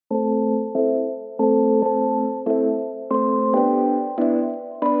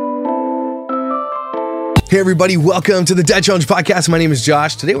Hey everybody, welcome to the Dad Challenge Podcast. My name is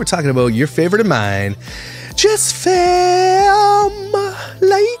Josh. Today we're talking about your favorite of mine, Jesssfam.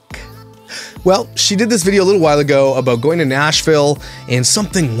 Well, she did this video a little while ago about going to Nashville and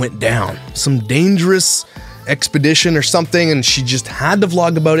something went down. Some dangerous expedition or something, and she just had to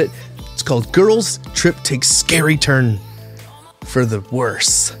vlog about it. It's called Girls Trip Takes Scary Turn for the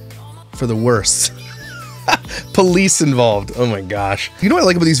Worse. For the worse. Police involved. Oh my gosh. You know what I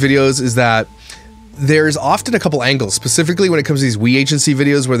like about these videos is that there's often a couple angles, specifically when it comes to these We Agency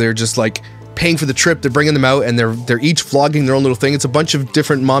videos where they're just like paying for the trip, they're bringing them out and they're each vlogging their own little thing. It's a bunch of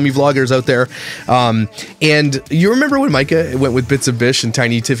different mommy vloggers out there. And you remember when Micah went with Bits of Bish and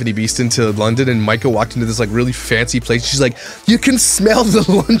Tiny Tiffany Beaston to London, and Micah walked into this like really fancy place. She's like, you can smell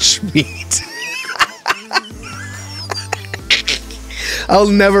the lunch meat. I'll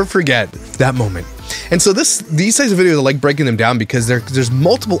never forget that moment. And so these types of videos are like breaking them down because there's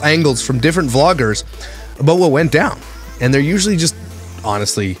multiple angles from different vloggers about what went down. And they're usually just,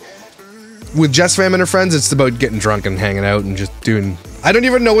 honestly, with Jesssfam and her friends, it's about getting drunk and hanging out and just doing... I don't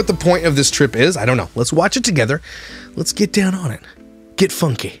even know what the point of this trip is. I don't know. Let's watch it together. Let's get down on it. Get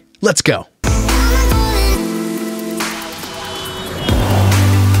funky. Let's go.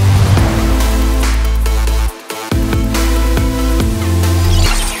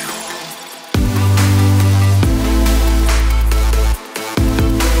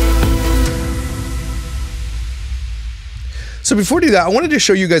 So before we do that, I wanted to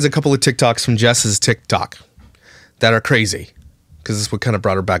show you guys a couple of TikToks from Jess's TikTok that are crazy, because this is what kind of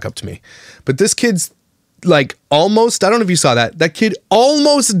brought her back up to me. But this kid's like almost, I don't know if you saw that, that kid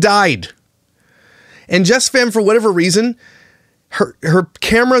almost died. And Jesssfam, for whatever reason, her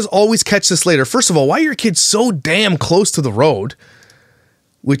cameras always catch this later. First of all, why are your kids so damn close to the road?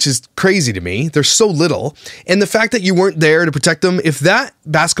 Which is crazy to me. They're so little. And the fact that you weren't there to protect them, if that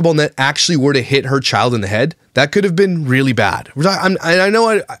basketball net actually were to hit her child in the head, that could have been really bad. I know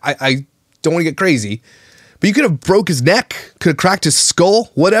I don't want to get crazy, but you could have broke his neck, could have cracked his skull,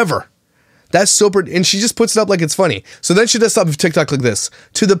 whatever. That's super, and she just puts it up like it's funny. So then she does something with TikTok like this.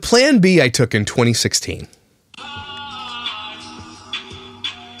 To the plan B I took in 2016.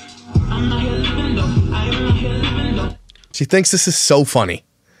 She thinks this is so funny.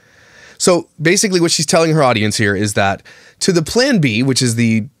 So basically what she's telling her audience here is that to the plan B, which is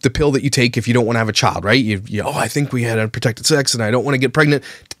the pill that you take if you don't want to have a child, right? Oh, I think we had unprotected sex and I don't want to get pregnant.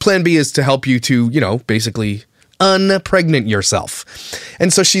 Plan B is to help you to, basically unpregnant yourself.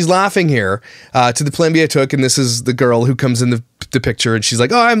 And so she's laughing here to the plan B I took, and this is the girl who comes in the picture, and she's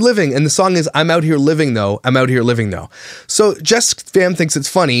like, oh, I'm living. And the song is, I'm out here living though. I'm out here living though. So Jesssfam thinks it's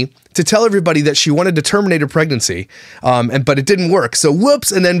funny to tell everybody that she wanted to terminate her pregnancy, but it didn't work. So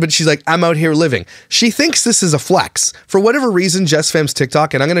whoops. But she's like, I'm out here living. She thinks this is a flex. For whatever reason, Jesssfam's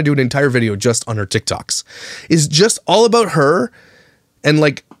TikTok, and I'm going to do an entire video just on her TikToks, is just all about her and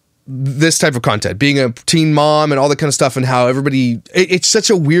like this type of content, being a teen mom and all that kind of stuff, and how everybody, it's such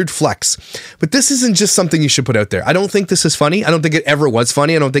a weird flex. But this isn't just something you should put out there. I don't think this is funny. I don't think it ever was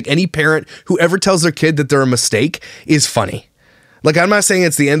funny. I don't think any parent who ever tells their kid that they're a mistake is funny. Like, I'm not saying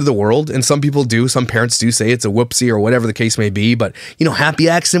it's the end of the world, and some people do, some parents do say it's a whoopsie or whatever the case may be, but, happy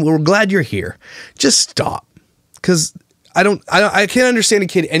accident, well, we're glad you're here. Just stop. Because I can't understand a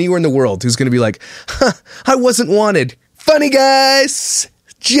kid anywhere in the world who's going to be like, I wasn't wanted. Funny, guys.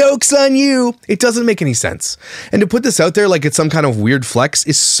 Joke's on you. It doesn't make any sense. And to put this out there like it's some kind of weird flex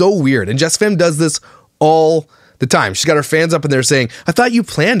is so weird. And Jesssfam does this all the time. She's got her fans up in there saying, I thought you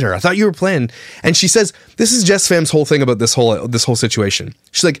planned her. I thought you were planned. And she says, this is Jesssfam's whole thing about this whole situation.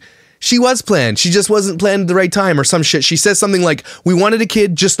 She's like, she was planned. She just wasn't planned at the right time or some shit. She says something like, we wanted a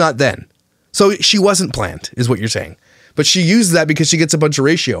kid, just not then. So she wasn't planned is what you're saying. But she uses that because she gets a bunch of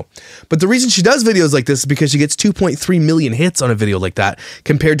ratio. But the reason she does videos like this is because she gets 2.3 million hits on a video like that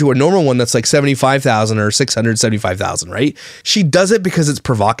compared to a normal one that's like 75,000 or 675,000, right? She does it because it's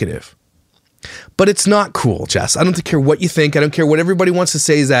provocative. But it's not cool, Jess. I don't care what you think. I don't care what everybody wants to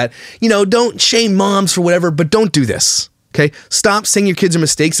say is that, don't shame moms for whatever, but don't do this, okay? Stop saying your kids are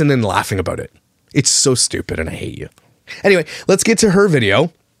mistakes and then laughing about it. It's so stupid and I hate you. Anyway, let's get to her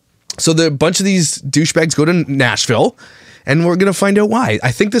video. So the bunch of these douchebags go to Nashville, and we're going to find out why.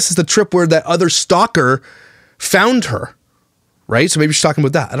 I think this is the trip where that other stalker found her, right? So maybe she's talking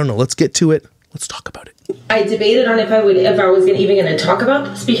about that. I don't know. Let's get to it. Let's talk about it. I debated on if I was even going to talk about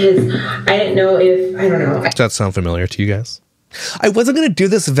this because I didn't know if, I don't know. Does that sound familiar to you guys? I wasn't going to do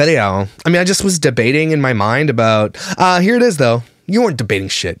this video. I just was debating in my mind about, here it is though. You weren't debating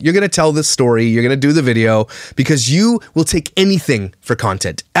shit. You're going to tell this story. You're going to do the video because you will take anything for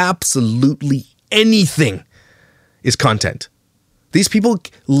content. Absolutely anything is content. These people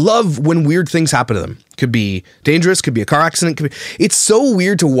love when weird things happen to them. Could be dangerous, could be a car accident. It's so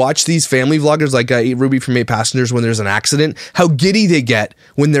weird to watch these family vloggers like Ruby from 8 Passengers when there's an accident, how giddy they get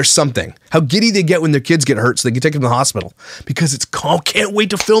when there's something. How giddy they get when their kids get hurt so they can take them to the hospital. Because it's, oh, can't wait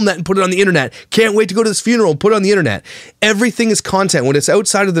to film that and put it on the internet. Can't wait to go to this funeral and put it on the internet. Everything is content. When it's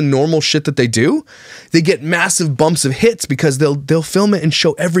outside of the normal shit that they do, they get massive bumps of hits because they'll film it and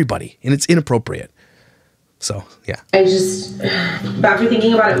show everybody. And it's inappropriate. So, yeah. I just, after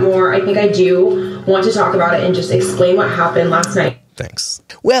thinking about it more, I think I do want to talk about it and just explain what happened last night. Thanks.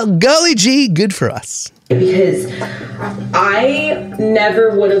 Well, golly gee, good for us. Because I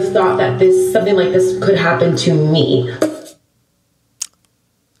never would have thought that something like this could happen to me.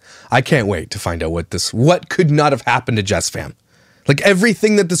 I can't wait to find out what could not have happened to Jesssfam. Like,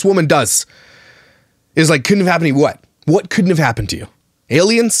 everything that this woman does is like, couldn't have happened to you. What couldn't have happened to you?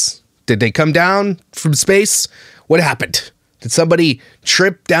 Aliens? Did they come down from space? What happened? Did somebody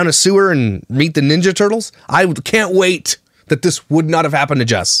trip down a sewer and meet the Ninja Turtles? I can't wait that this would not have happened to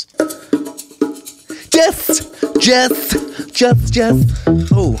Jess. Jess.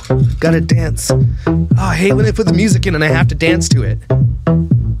 Oh, gotta dance. Oh, I hate when they put the music in and I have to dance to it.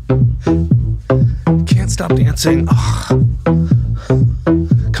 Can't stop dancing. Oh.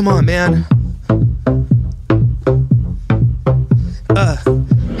 Come on, man.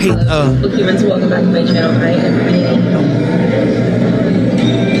 Hey, humans, welcome back to my channel. I am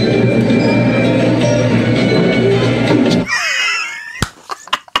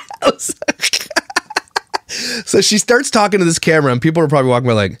So she starts talking to this camera and people are probably walking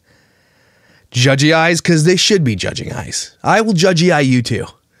by like, judgy eyes? Because they should be judging eyes. I will judgy eye you too.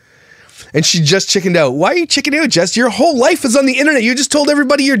 And she just chickened out. Why are you chickened out, Jess? Your whole life is on the internet. You just told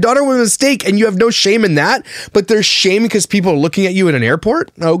everybody your daughter was a mistake and you have no shame in that. But there's shame because people are looking at you in an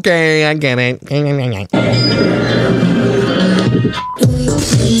airport? Okay, I get it.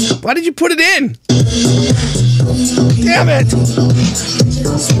 Why did you put it in? Damn it.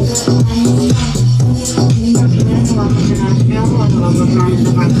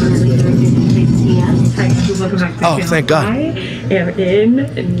 Oh, thank God. I am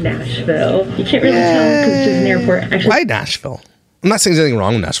in Nashville. You can't really tell because it's just an airport. Actually, why Nashville? I'm not saying there's anything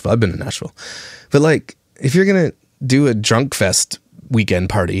wrong with Nashville. I've been to Nashville. But like, if you're going to do a drunk fest weekend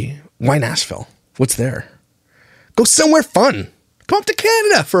party, why Nashville? What's there? Go somewhere fun. Come up to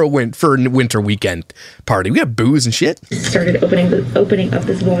Canada for a winter weekend party. We have booze and shit. Started opening up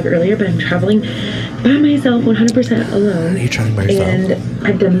this vlog earlier, but I'm traveling by myself, 100% alone. You're traveling by yourself? And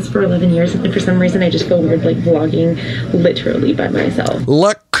I've done this for 11 years, and for some reason I just feel weird like vlogging literally by myself.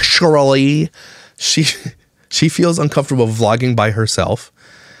 Literally. She feels uncomfortable vlogging by herself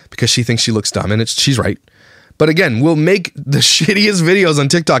because she thinks she looks dumb, and she's right. But again, we'll make the shittiest videos on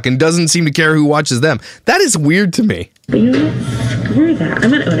TikTok and doesn't seem to care who watches them. That is weird to me. But you know what? Screw that. I'm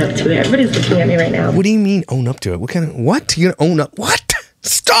going to own up to it. Everybody's looking at me right now. What do you mean own up to it? What? You're going to own up? What?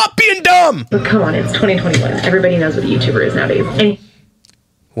 Stop being dumb! But come on, it's 2021. Everybody knows what a YouTuber is nowadays. And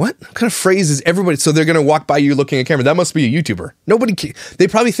what kind of phrase is everybody? So they're going to walk by you looking at camera. That must be a YouTuber. They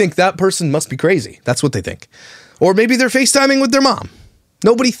probably think that person must be crazy. That's what they think. Or maybe they're FaceTiming with their mom.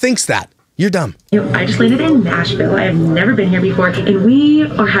 Nobody thinks that. You're dumb. You know, I just landed in Nashville. I have never been here before, and we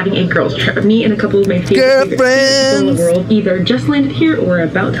are having a girls trip. Me and a couple of my favorite people in the world either just landed here or are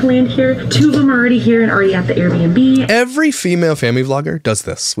about to land here. 2 of them are already here and already at the Airbnb. Every female family vlogger does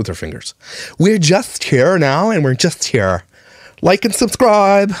this with her fingers. We're just here now, and we're just here. Like and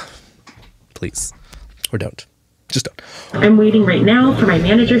subscribe. Please. Or don't. Just don't. I'm waiting right now for my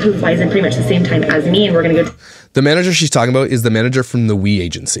manager who flies in pretty much the same time as me, and we're going to go. The manager she's talking about is the manager from the We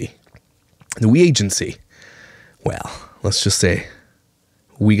Agency. The We Agency, well, let's just say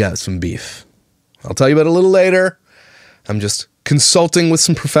we got some beef. I'll tell you about it a little later. I'm just consulting with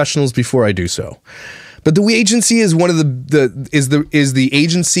some professionals before I do so. But the We Agency is one of the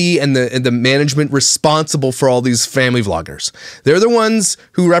agency and the management responsible for all these family vloggers. They're the ones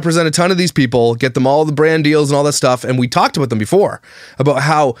who represent a ton of these people, get them all the brand deals and all that stuff. And we talked about them before about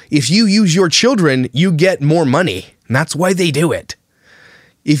how if you use your children, you get more money. And that's why they do it.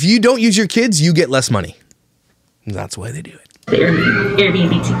 If you don't use your kids, you get less money. And that's why they do it. The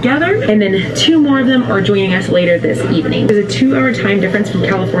Airbnb together, and then 2 more of them are joining us later this evening. There's a 2-hour time difference from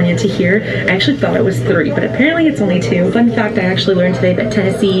California to here. I actually thought it was 3, but apparently it's only 2. Fun fact, I actually learned today that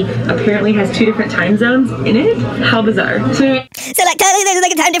Tennessee apparently has 2 different time zones in it. How bizarre. So like totally there's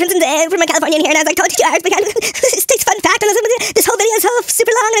like a time difference from California and here, and I was like told 2 hours, but it's fun fact, and this whole video is so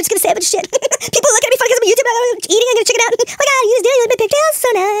super long, and I'm just gonna say a bunch of shit. People look at me funny because I'm a YouTuber, I'm eating, I'm gonna check it out. Oh my God, you just did it with my pigtails, so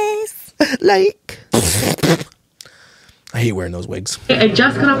nice. Like, I hate wearing those wigs. I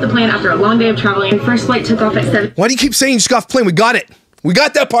just got off the plane after a long day of traveling. First flight took off at 7. Why do you keep saying you just got off the plane? We got it. We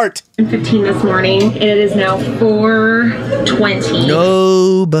got that part. 15 this morning, and it is now 4:20.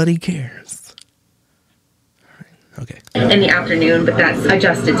 Nobody cares. Okay. In the afternoon, but that's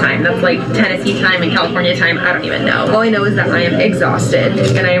adjusted time. That's like Tennessee time and California time. I don't even know. All I know is that I am exhausted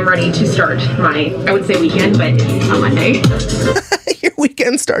and I am ready to start my, I would say weekend, but it's on Monday. Your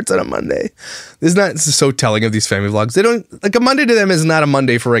weekend starts on a Monday. This is so telling of these family vlogs. They don't, like, a Monday to them is not a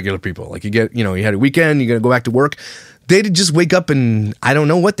Monday for regular people. Like, you get, you know, you had a weekend, you're going to go back to work. They just wake up and I don't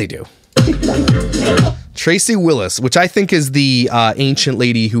know what they do. Tracy Willis, which I think is the ancient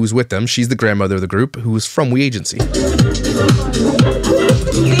lady who was with them. She's the grandmother of the group who was from We Agency. Thank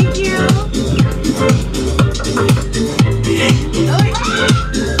you.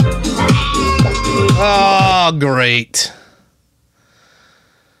 Oh, great.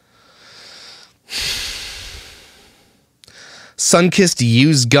 Sun-kissed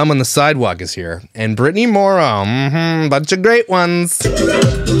used gum on the sidewalk is here. And Brittany Morrow. Bunch of great ones.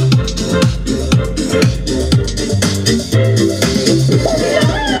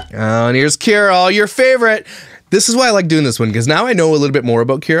 Oh, and here's Kira, your favorite. This is why I like doing this one, because now I know a little bit more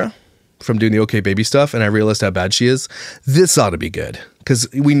about Kira from doing the OK Baby stuff, and I realized how bad she is. This ought to be good, because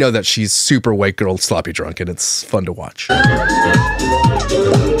we know that she's super white girl sloppy drunk, and it's fun to watch.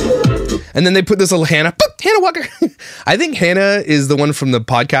 And then they put this little Hannah Walker. I think Hannah is the one from the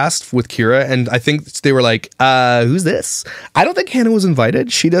podcast with Kira, and I think they were like, who's this? I don't think Hannah was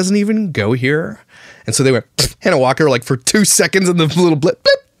invited. She doesn't even go here. And so they went, Hannah Walker, like for 2 seconds in the little blip.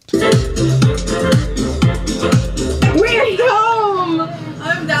 We're home!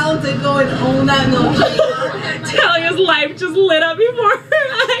 I'm down to go and own that milkshake. Talia's life just lit up before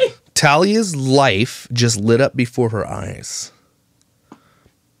her eyes. Talia's life just lit up before her eyes.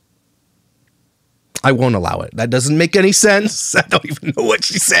 I won't allow it. That doesn't make any sense. I don't even know what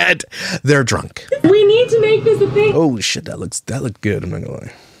she said. They're drunk. We need to make this a thing. Oh shit, that looked good. I'm not gonna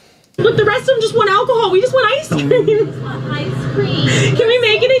lie. Look, the rest of them just want alcohol. We just want ice cream. Ice cream. Can we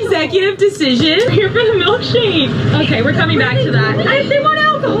make an executive decision? Here for the milkshake. Okay, we're coming back to that. They want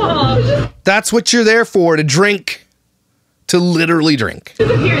alcohol. That's what you're there for, to drink. To literally drink.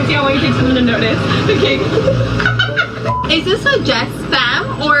 His appearance, yeah, why you take someone to notice. Okay. Is this a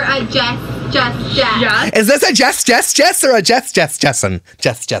Jesssfam or a Jess? Is this a Jess or a Jess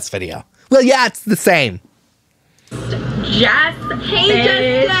video? Well, yeah, it's the same. Jess. Hey,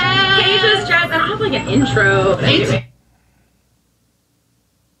 Jess. Hey, Jess. I don't have like an intro.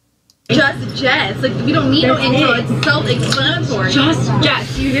 Just Jess. Like, we don't need no intro. It's self-explanatory. Just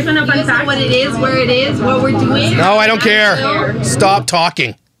Jess. You guys want to know fun fact? What it is, where it is, what we're doing. No, I don't care. Stop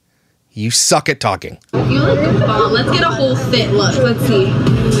talking. You suck at talking. You look bomb. Let's get a whole fit look. Let's see.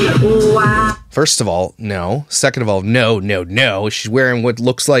 Wow. First of all, no. Second of all, no. She's wearing what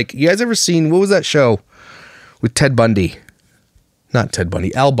looks like... You guys ever seen... What was that show? With Ted Bundy. Not Ted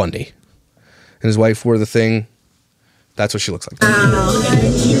Bundy. Al Bundy. And his wife wore the thing. That's what she looks like.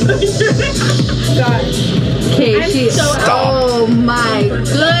 Okay, she's... Oh my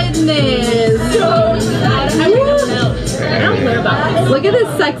goodness. I don't care about this. Look at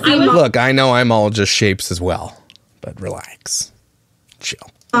this sexy mom. Look, I know I'm all just shapes as well. But relax. Chill.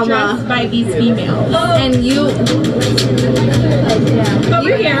 Dressed by these females. And you... But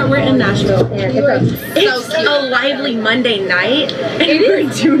we're here. We're in Nashville. It's a lively Monday night. And we're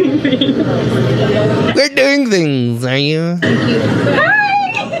doing things. We're doing things, are you?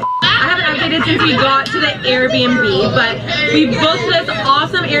 I haven't updated since we got to the Airbnb, but we booked this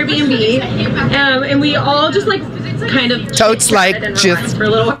awesome Airbnb, and we all just like kind of Totes like just for a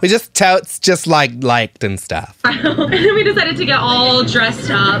little while. we just totes just liked and stuff. And then we decided to get all dressed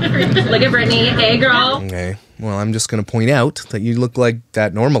up. Look at Brittany, hey girl. Okay. Well, I'm just gonna point out that you look like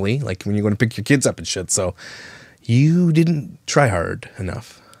that normally, like when you're gonna pick your kids up and shit. So you didn't try hard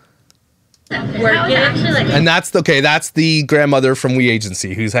enough. And that's okay. That's the grandmother from We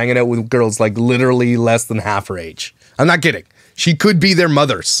Agency who's hanging out with girls like literally less than half her age. I'm not kidding. She could be their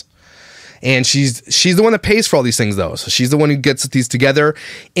mothers. And she's the one that pays for all these things, though. So she's the one who gets these together.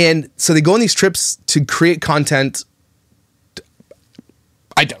 And so they go on these trips to create content.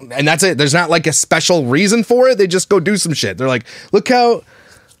 And that's it. There's not like a special reason for it. They just go do some shit. They're like, look how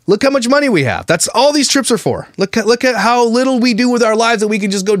much money we have. That's all these trips are for. Look at how little we do with our lives that we can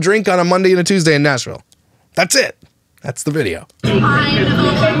just go drink on a Monday and a Tuesday in Nashville. That's it. That's the video. We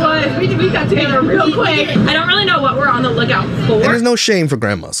got together real quick. I don't really know what we're on the lookout for. And there's no shame for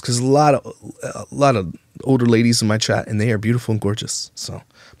grandmas, because a lot of older ladies in my chat, and they are beautiful and gorgeous. So I'm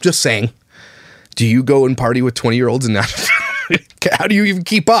just saying, do you go and party with 20-year-olds in Nashville? How do you even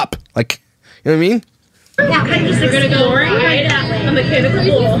keep up? Like, you know what I mean? Yeah, kind of just exploring right at a mechanical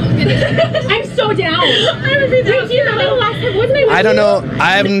bull. I'm so down. I don't know.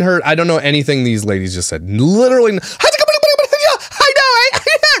 I haven't heard. I don't know anything these ladies just said. Literally. I know,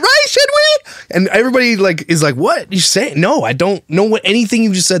 right? Should we? And everybody like is like, what you say? No, I don't know what anything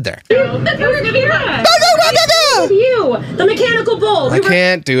you just said there. You, the mechanical bull. I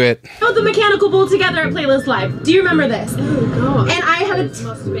can't do it. Oh, the mechanical bull together at Playlist Live. Do you remember this? Oh god. And I had a must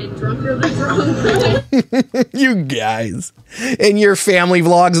have been drunker than drunk. You guys and your family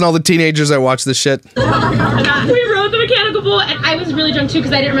vlogs and all the teenagers that watch this shit. We rode the mechanical bull, and I was really drunk too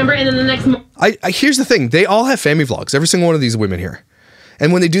because I didn't remember. And then the next morning, here's the thing: they all have family vlogs. Every single one of these women here,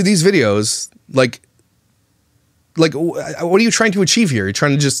 and when they do these videos, like, what are you trying to achieve here? You're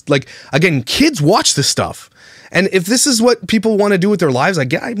trying to just again, kids watch this stuff. And if this is what people want to do with their lives, I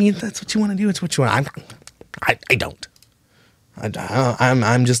mean, that's what you want to do. It's what you want. I don't.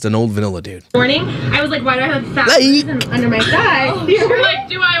 I'm just an old vanilla dude. Morning, I was like, why do I have fat under my thigh? You were like,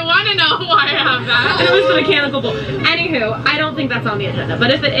 do I want to know why I have that? And it was the mechanical bull. Anywho, I don't think that's on the agenda,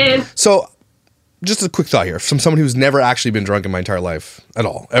 but if it is. So, just a quick thought here from someone who's never actually been drunk in my entire life at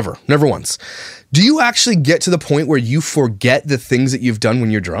all, ever, never once. Do you actually get to the point where you forget the things that you've done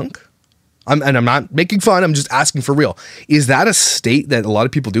when you're drunk? And I'm not making fun, I'm just asking for real. Is that a state that a lot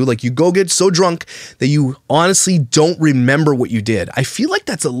of people do? Like, you go get so drunk that you honestly don't remember what you did. I feel like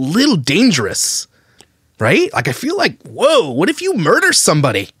that's a little dangerous, right? Like, I feel like, whoa, what if you murder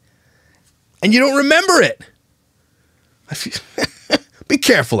somebody and you don't remember it? I feel be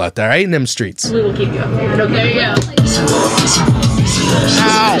careful out there, right? In them streets. We will keep you updated. Okay, there you go.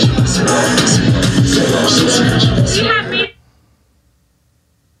 Ow. You have me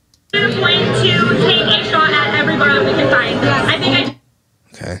to the point to take a shot at every bar that we can find. I think I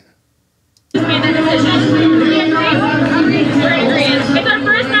just made that decision. We agree. We're in agreement. It's our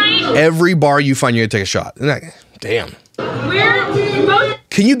first night. Every bar you find, you gotta take a shot. Damn. We're both.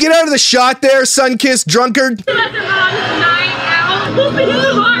 Can you get out of the shot there, sun-kissed drunkard? We'll see you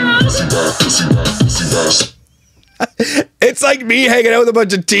tomorrow. It's like me hanging out with a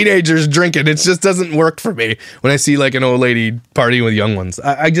bunch of teenagers drinking. It just doesn't work for me when I see like an old lady partying with young ones.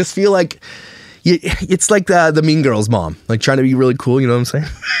 I just feel like it's like the Mean Girls mom, like trying to be really cool. You know what I'm saying?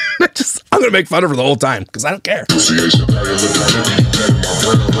 I'm gonna make fun of her the whole time because I don't care.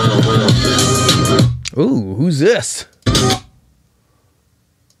 Ooh, who's this?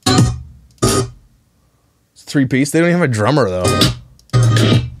 It's 3-piece. They don't even have a drummer though.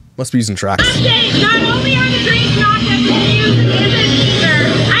 Must be using tracks. Not only are the drinks not discontinued,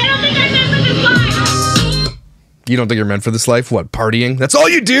 I don't think I'm meant for this life. You don't think you're meant for this life? What, partying? That's all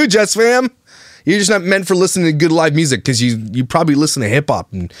you do, Jesssfam. You're just not meant for listening to good live music because you probably listen to hip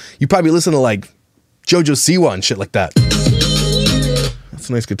hop and you probably listen to like JoJo Siwa and shit like that. That's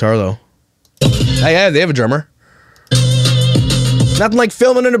a nice guitar though. Yeah, they have a drummer. Nothing like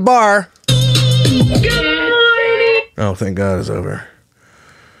filming in a bar. Good morning. Oh, thank God it's over.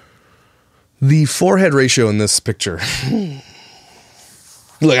 The forehead ratio in this picture.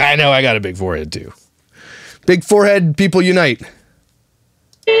 Look, I know I got a big forehead too. Big forehead, people unite.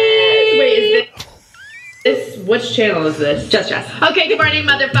 Wait, is this which channel is this? Just Jess. Okay, good morning,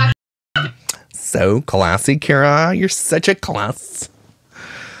 motherfucker. So classy, Kira. You're such a class.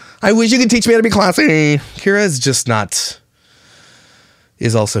 I wish you could teach me how to be classy. Kira is just not.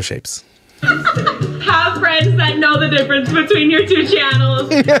 Is also shapes. Have friends that know the difference between your two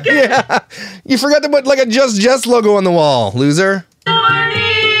channels. Yeah. You forgot to put like a Just Jess logo on the wall, loser. Good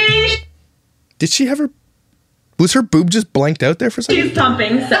morning. Did she have her? Was her boob just blanked out there for a second? She's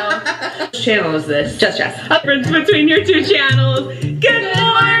pumping, so. Which channel is this? Just Jess. Difference between your two channels. Good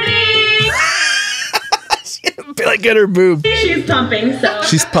morning. She didn't feel like get her boob. She's pumping, so.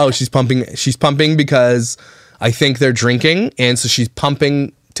 She's pumping. She's pumping because I think they're drinking, and so she's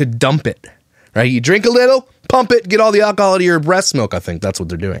pumping to dump it. Right? You drink a little, pump it, get all the alcohol out of your breast milk. I think that's what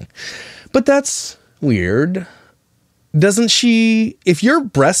they're doing. But that's weird. Doesn't she? If you're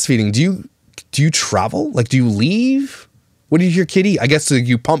breastfeeding, do you travel? Like, do you leave? What does your kid eat? I guess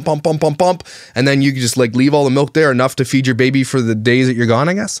you pump, and then you just like leave all the milk there enough to feed your baby for the days that you're gone,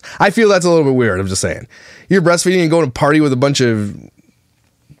 I guess. I feel that's a little bit weird. I'm just saying. You're breastfeeding and going to party with a bunch of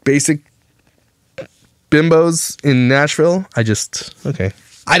basic bimbos in Nashville. Okay.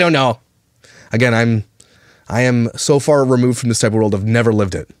 I don't know. Again, I am so far removed from this type of world. I've never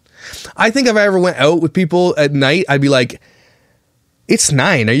lived it. I think if I ever went out with people at night, I'd be like, it's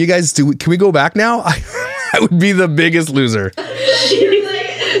 9. Are you guys, can we go back now? I would be the biggest loser. She's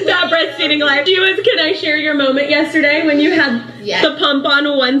like, that breastfeeding life. She was, can I share your moment yesterday when you had the pump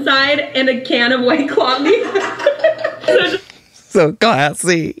on one side and a can of White Claw? So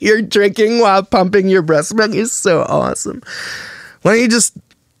classy. You're drinking while pumping your breast milk is so awesome. Why don't you just,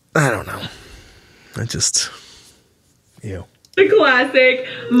 I don't know. Ew. The classic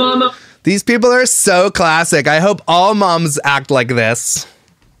mama. These people are so classic. I hope all moms act like this.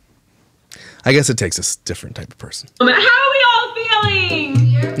 I guess it takes a different type of person. How are we all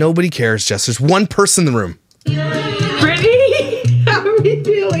feeling? Nobody cares, Jess. There's one person in the room. Brittany, how are we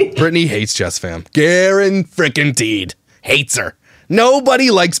feeling? Brittany hates Jesssfam. Guaranteed. Hates her.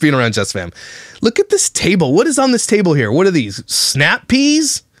 Nobody likes being around Jesssfam. Look at this table. What is on this table here? What are these? Snap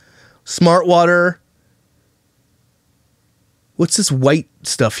peas? Smart water? What's this white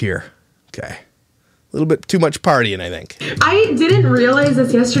stuff here? Okay. A little bit too much partying, I think. I didn't realize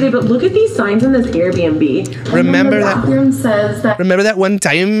this yesterday, but look at these signs in this Airbnb. Remember the that? bathroom says that. Remember that one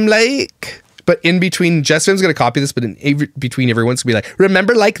time, like? But in between, Jesssfam's gonna copy this, but in between everyone's gonna be like,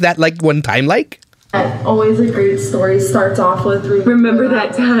 remember like that, like one time, like? Always a great story starts off with, remember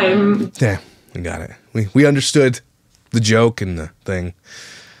that time. Yeah, we got it. We understood the joke and the thing.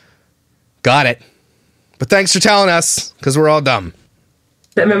 Got it. But thanks for telling us, because we're all dumb.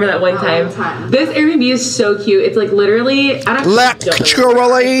 Remember that one time. This Airbnb is so cute. It's like literally, I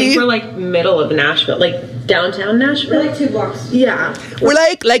think we're like middle of Nashville, like downtown Nashville. We're like 2 blocks. Yeah. We're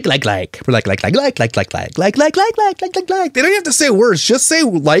like. We're like. They don't have to say words. Just say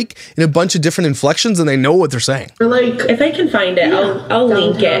like in a bunch of different inflections and they know what they're saying. We're like, if I can find it, I'll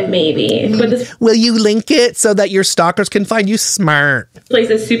link it maybe. But this Will you link it so that your stalkers can find you? Smart. place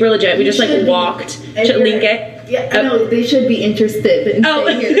is super legit. We just like walked. Should link it. Yeah, I know, they should be interested in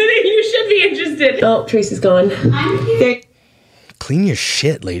staying here. You should be interested. Oh, Tracy's gone. I'm here. Clean your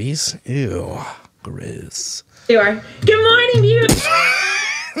shit, ladies. Ew. Gross. There you are. Good morning, beautiful.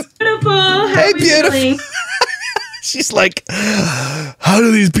 Beautiful. Hey, beautiful. She's like, how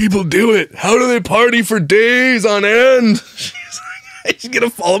do these people do it? How do they party for days on end? She's like, she's gonna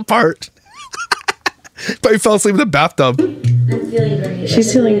fall apart. Probably fell asleep in the bathtub. I'm feeling great.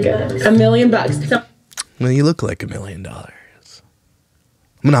 She's feeling good. $1 million. So Well, you look like $1 million.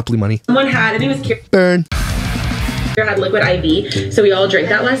 Monopoly money. someone had, I think it was Kira, Burn. had liquid IV, so we all drank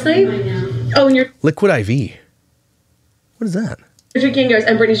that last night. Oh, and you're Liquid IV. What is that? drinking yours,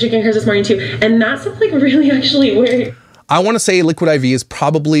 and Brittany's drinking hers this morning too. And that's like really actually weird. I want to say liquid IV is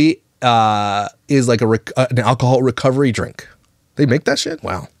probably is like an alcohol recovery drink. They make that shit?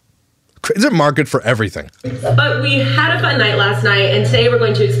 Wow. Is there a market for everything? But we had a fun night last night, and today we're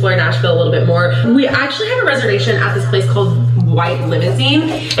going to explore Nashville a little bit more. We actually have a reservation at this place called White Limousine,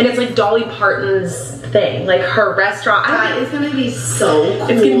 and it's like Dolly Parton's thing, like her restaurant. It's gonna be so cool.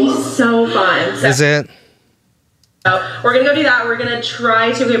 It's gonna be so fun. So, Is it? we're gonna go do that. We're gonna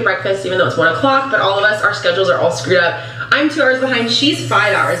try to get breakfast, even though it's 1 o'clock. But all of us, our schedules are all screwed up. I'm 2 hours behind. She's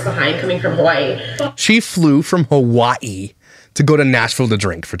 5 hours behind, coming from Hawaii. She flew from Hawaii to go to Nashville to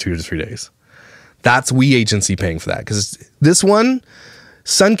drink for 2 to 3 days. That's We Agency paying for that. Because this one,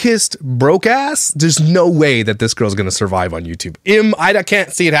 sun-kissed broke ass, there's no way that this girl's gonna survive on YouTube. I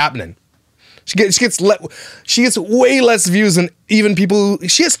can't see it happening. She gets way less views than even people.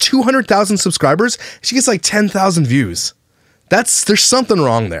 She has 200,000 subscribers. She gets like 10,000 views. There's something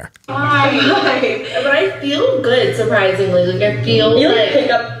wrong there. But I feel good, surprisingly. Like, I feel You like... like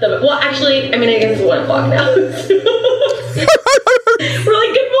pick up the. Well, actually, I mean, I guess it's 1 o'clock now. We're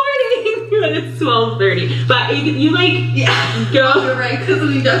like, good morning. And it's 12:30. But you like, Yeah. go. You're right, because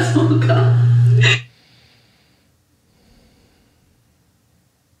we just woke up.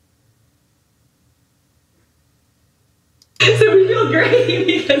 So we feel great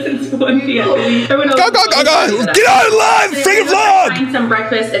because it's 1 p.m. Everyone else Go! Get out of line! Freaking vlog! Find some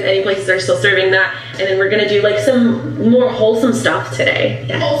breakfast if any places are still serving that, and then we're gonna do like some more wholesome stuff today.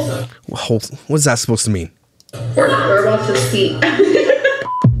 Yes. What's that supposed to mean? We're about to see.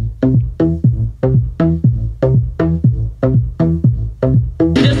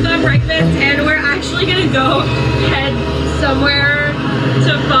 Just got breakfast, and we're actually gonna go head somewhere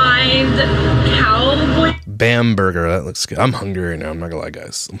to find Cowboy. Bamburger. That looks good. I'm hungry right now. I'm not gonna lie,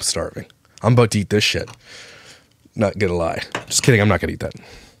 guys. I'm starving. I'm about to eat this shit. Not gonna lie. Just kidding. I'm not gonna eat that. Boots.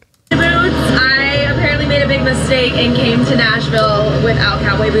 I apparently made a big mistake and came to Nashville without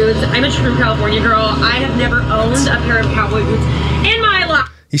cowboy boots. I'm a true California girl. I have never owned a pair of cowboy boots in my life.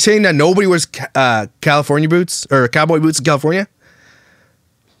 You saying that nobody wears California boots or cowboy boots in California?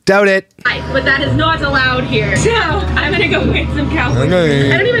 Doubt it. But that is not allowed here. So I'm gonna go get some cowboy boots.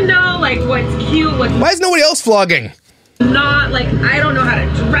 Okay. I don't even know like what's cute, what's Why is nobody else vlogging? not. Like I don't know how to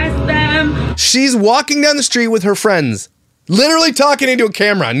dress them. She's walking down the street with her friends, literally talking into a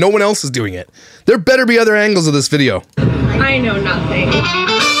camera. No one else is doing it. There better be other angles of this video. I know nothing.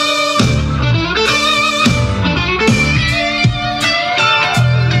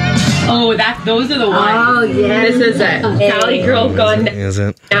 Oh, those are the ones. Oh, yeah. This is it. Cali girl gone to Is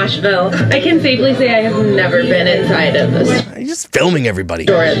it? Nashville. I can safely say I have never been inside of this You're just filming everybody.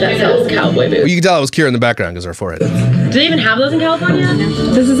 store that sells cowboy boots. Well, you can tell it was Kira in the background because her forehead. Do they even have those in California?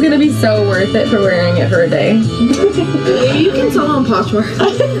 This is gonna be so worth it for wearing it for a day. You can sell on Poshmark.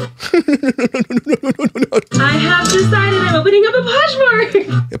 I have decided I'm opening up a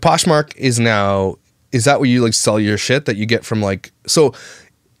Poshmark. Poshmark is now. Is that where you like sell your shit that you get from like? So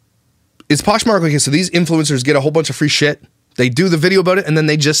is Poshmark okay? So these influencers get a whole bunch of free shit. They do the video about it and then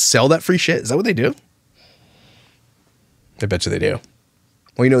they just sell that free shit. Is that what they do? I bet you they do.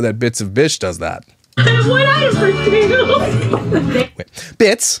 Well, you know that Bits of Bish does that. I have one item for sale. Wait,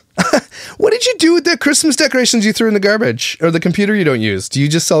 Bits, what did you do with the Christmas decorations you threw in the garbage or the computer you don't use? Do you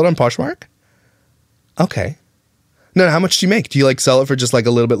just sell it on Poshmark? Okay. No, how much do you make? Do you like sell it for just like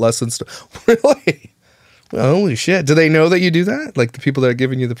a little bit less than stuff? Really? Well, holy shit. Do they know that you do that? Like the people that are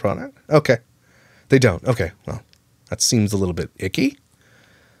giving you the product? Okay. They don't. Okay. Well, that seems a little bit icky.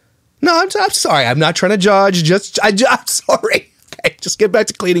 No, I'm sorry. I'm not trying to judge. I'm sorry. Okay. Just get back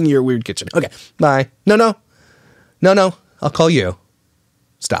to cleaning your weird kitchen. Okay. Bye. No. I'll call you.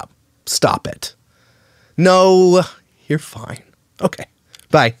 Stop. Stop it. No, you're fine. Okay.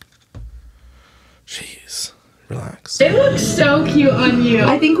 Bye. Jeez. Relax. They look so cute on you.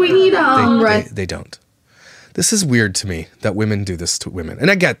 I think we need They don't. This is weird to me that women do this to women.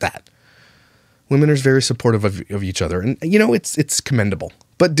 And I get that. Women are very supportive of each other. And, you know, it's commendable.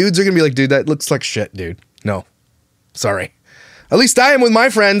 But dudes are going to be like, dude, that looks like shit, dude. No. Sorry. At least I am with my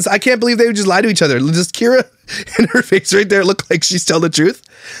friends. I can't believe they would just lie to each other. Just Kira and her face right there look like she's telling the truth.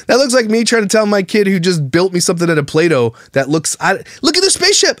 That looks like me trying to tell my kid who just built me something out of Play-Doh that looks... look at the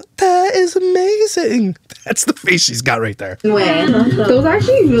spaceship. That is amazing. That's the face she's got right there. Those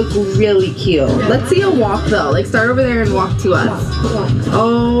actually look really cute. Let's see a walk though. Like start over there and walk to us.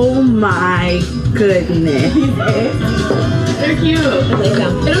 Oh my goodness. They're cute.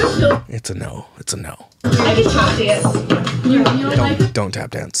 It's a no. It's a no. I can tap dance. Don't tap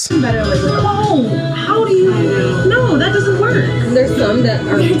dance. Oh, how do you? No, that doesn't work. There's some that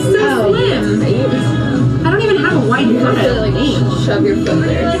are So slim. I don't even have a wide foot. like shove your foot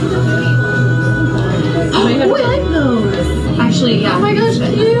there. Oh, I like those. Actually, yeah. Oh my gosh,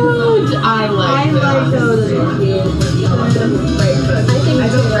 cute! I like those. They're cute. I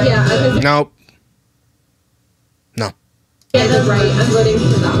think Nope. No. yeah, the right. I'm voting for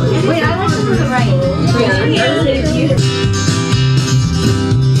that one. Wait, I like them to the right.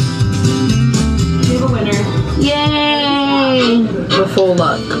 We have a winner. Yay! The full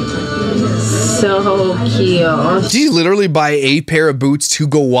look. So cute. Do you literally buy a pair of boots to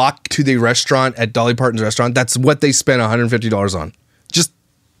go walk to the restaurant at Dolly Parton's restaurant? That's what they spent $150 on. Just,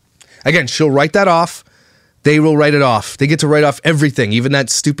 again, she'll write that off. They will write it off. They get to write off everything, even that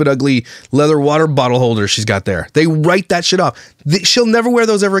stupid, ugly leather water bottle holder she's got there. They write that shit off. She'll never wear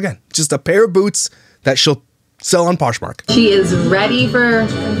those ever again. Just a pair of boots that she'll sell on Poshmark. She is ready for.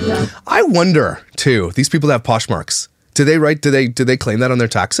 I wonder, too, these people that have Poshmarks, do they claim that on their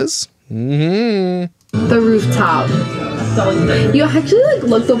taxes? The rooftop. You actually like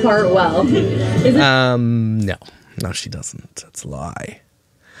look the part well. No, she doesn't. That's a lie.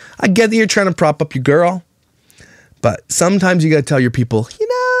 I get that you're trying to prop up your girl, but sometimes you gotta tell your people,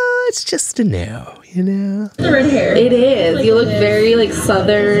 it's just a no, The red hair. It is. You look very like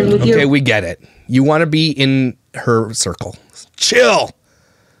southern with your. Okay, we get it. You want to be in her circle. Chill.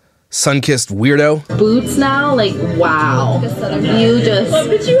 Sun-kissed weirdo. Boots now, like wow. You just. Love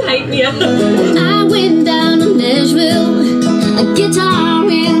that you hype me up. I went down to Nashville, a guitar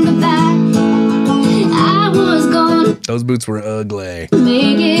in the back. I was gonna Those boots were ugly.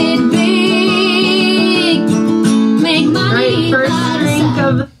 make it big, make money. Right, first drink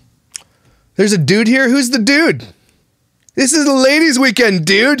of. There's a dude here. Who's the dude? This is the ladies' weekend,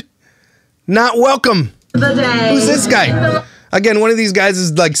 dude. Not welcome. The day. Who's this guy? Again, one of these guys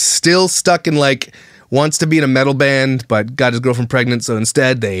is like still stuck in like wants to be in a metal band, but got his girlfriend pregnant, so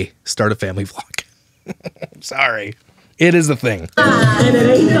instead they start a family vlog. Sorry. It is a thing.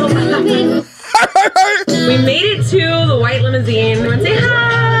 We made it to the white limousine. Everyone say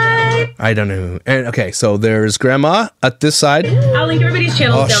hi. I don't know. And okay, so there's grandma at this side. I'll link everybody's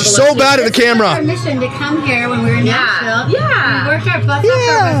channels Oh, down she's below. so bad at the camera. Permission to come here when we were in Nashville. Yeah. We worked our butts off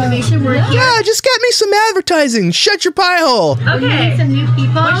for our reservation. We're here. Yeah, just get me some advertising. Shut your pie hole. Okay. Some new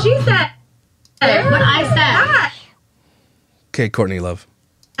people. What she said. What I said. Okay, Courtney Love.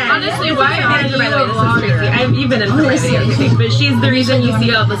 Honestly, why manager, by the way, this is crazy. You've been in my videos, I think, but she's the reason you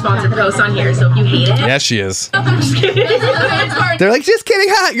see all the sponsored posts on here, so if you hate it. Yes, she is. I'm just kidding. They're like, just kidding.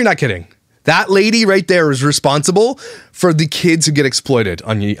 Ha! You're not kidding. That lady right there is responsible for the kids who get exploited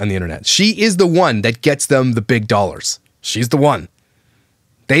on the internet. She is the one that gets them the big dollars. She's the one.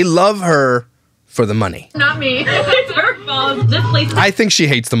 They love her for the money. Not me. It's her fault. This place. I think she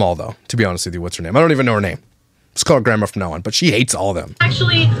hates them all, though, to be honest with you. What's her name? I don't even know her name. Let's call her Grandma from now on, but she hates all of them.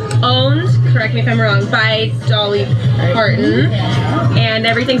 Actually owned, correct me if I'm wrong, by Dolly Parton. And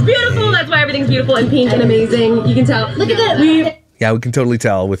everything's beautiful. That's why everything's beautiful and pink and amazing. You can tell. Look at that. Yeah, we can totally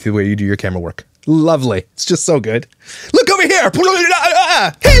tell with the way you do your camera work. Lovely. It's just so good. Look over here.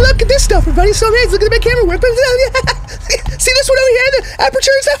 Hey, look at this stuff, everybody. It's so nice. Look at my camera work. See this one over here? The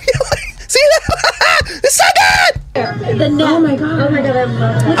aperture and stuff? See that? It's so good. Oh my god. Oh my god.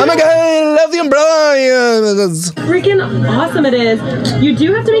 Oh my god. I love the umbrella. Freaking awesome it is. You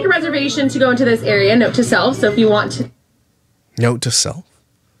do have to make a reservation to go into this area. Note to self. So if you want to. Note to self?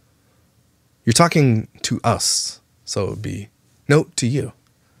 You're talking to us. So it would be note to you.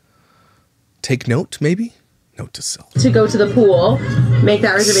 Take note, maybe? Note to self. To go to the pool, make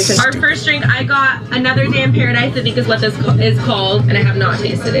that reservation. Our first drink, I got Another Day in Paradise, I think is what this is called, and I have not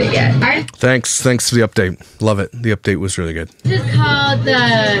tasted it yet. Thanks for the update. Love it. The update was really good. This is called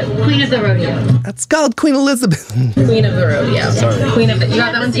the Queen of the Rodeo. That's called Queen Elizabeth. Queen of the Rodeo. Sorry. Queen of the, you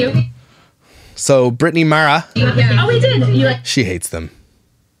got that one too? So, Brittany Mara. Yeah. Oh, we did. She hates them.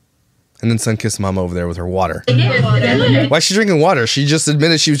 And then Sunkissed Mama over there with her water. Yeah. Why is she drinking water? She just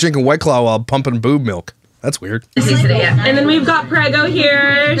admitted she was drinking White Claw while pumping boob milk. That's weird. And then we've got Prego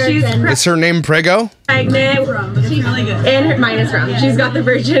here. She's Is her name Prego? pregnant. She's really good. And mine is rum. She's got the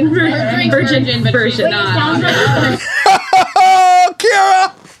virgin version. Oh,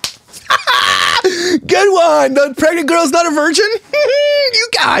 Kara! Good one. The pregnant girl's not a virgin? You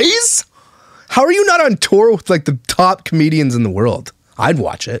guys. How are you not on tour with like the top comedians in the world? I'd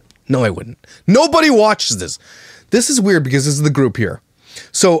watch it. No, I wouldn't. Nobody watches this. This is weird because this is the group here.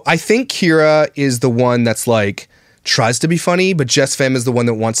 So I think Kira is the one that's like tries to be funny, but Jesssfam is the one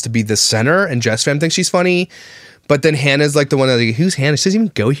that wants to be the center, and Jesssfam thinks she's funny. But then Hannah's like the one that like, who's Hannah? She doesn't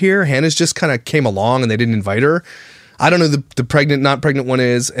even go here. Hannah's just kind of came along and they didn't invite her. I don't know who the pregnant, not pregnant one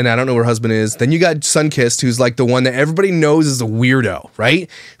is, and I don't know who her husband is. Then you got Sunkissed, who's like the one that everybody knows is a weirdo, right?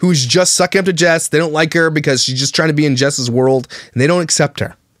 Who's just sucking up to Jess. They don't like her because she's just trying to be in Jess's world, and they don't accept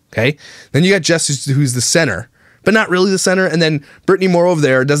her, okay? Then you got Jess, who's the center, but not really the center. And then Brittany Moore over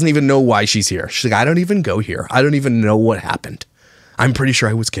there doesn't even know why she's here. She's like, I don't even go here. I don't even know what happened. I'm pretty sure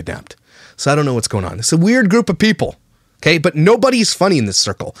I was kidnapped. So I don't know what's going on. It's a weird group of people. Okay, but nobody's funny in this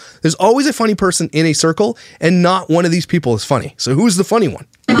circle. There's always a funny person in a circle, and not one of these people is funny. So who's the funny one?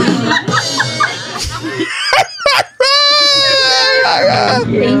 Thank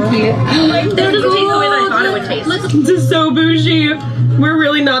you. This doesn't taste the way that I thought it would taste. This is so bougie. We're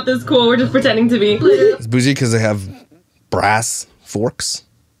really not this cool. We're just pretending to be. It's bougie because they have brass forks.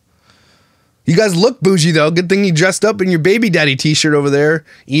 You guys look bougie, though. Good thing you dressed up in your baby daddy t-shirt over there,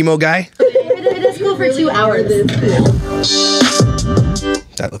 emo guy. It is cool for 2 hours.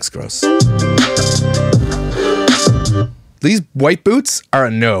 That looks gross. These white boots are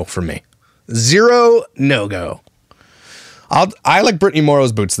a no for me. 0 no-go. I like Brittany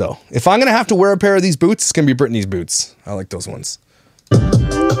Morrow's boots, though. If I'm going to have to wear a pair of these boots, it's going to be Brittany's boots. I like those ones.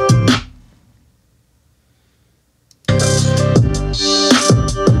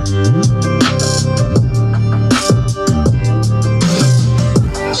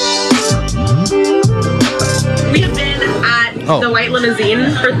 The white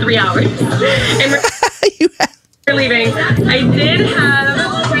limousine for 3 hours. And we're leaving. I did have...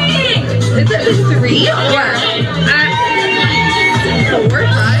 Is it 3? Yeah. 4?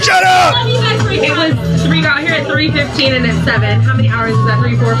 Shut up! It was 3, got here at 3:15 and it's 7. How many hours is that?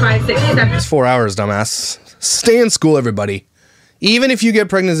 3, 4, 5, 6, 7. It's 4 hours, dumbass. Stay in school, everybody. Even if you get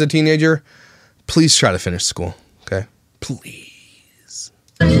pregnant as a teenager, please try to finish school. Okay? Please.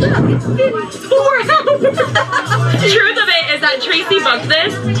 4 hours. Truth of it is that Tracy booked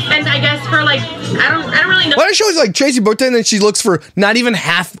this, and I guess for like I don't really know. Why does she always like Tracy booked it and then she looks for not even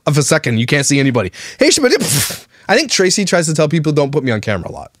half of a second? You can't see anybody. Hey, I think Tracy tries to tell people don't put me on camera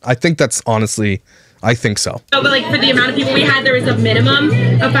a lot. I think that's honestly, I think so. No, but like for the amount of people we had, there was a minimum,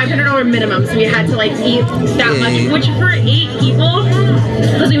 a $500 minimum, so we had to like eat that much, which for 8 people,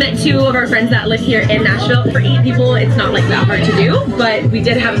 because we met 2 of our friends that live here in Nashville. For 8 people, it's not like that hard to do, but we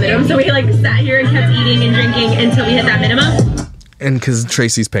did have a minimum, so we like sat here and kept eating and drinking until we hit that minimum. And because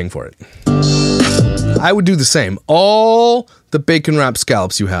Tracy's paying for it. I would do the same. All the bacon wrapped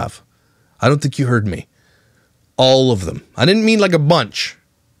scallops you have. I don't think you heard me. All of them. I didn't mean like a bunch.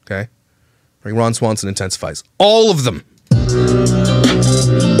 Okay? Like Ron Swanson intensifies. All of them.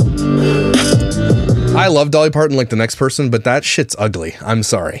 I love Dolly Parton like the next person, but that shit's ugly. I'm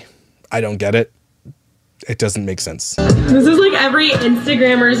sorry. I don't get it. It doesn't make sense. This is like every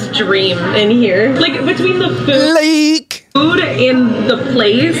Instagrammer's dream in here. Like between the food in the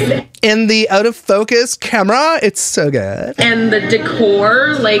place in the out of focus camera, it's so good. And the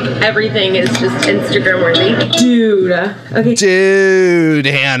decor, like everything is just Instagram worthy. Dude. Okay. Dude,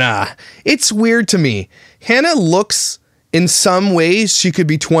 Hannah. It's weird to me. Hannah looks, in some ways, she could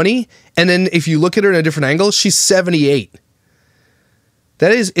be 20. And then if you look at her in a different angle, she's 78.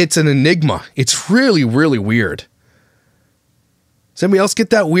 It's an enigma. It's really, really weird. Does anybody else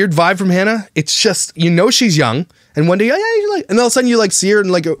get that weird vibe from Hannah? It's just, she's young. And one day, you're like, and all of a sudden you like see her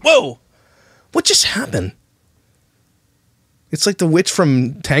and like, whoa, what just happened? It's like the witch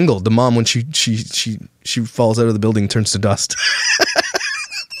from Tangled, the mom when she falls out of the building and turns to dust.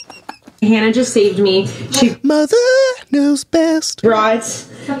 Hannah just saved me. Mother knows best. Brought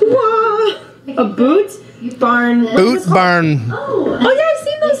a boot barn. Boot barn. Oh yeah, I've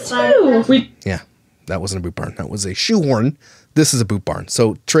seen those too. Yeah, that wasn't a boot barn. That was a shoehorn. This is a boot barn.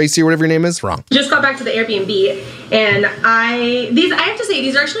 So Tracy, or whatever your name is, wrong. Just got back to the Airbnb, and I have to say,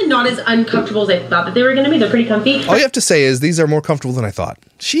 these are actually not as uncomfortable as I thought that they were going to be. They're pretty comfy. All you have to say is these are more comfortable than I thought.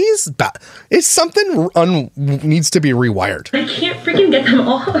 She's bad. It's something needs to be rewired. I can't freaking get them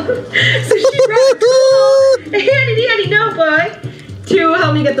off. So she grabbed a handy notebook to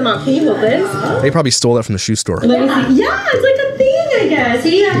help me get them off. Can you hold this? They probably stole that from the shoe store. Let me see. Yeah, it's like a thing, I guess.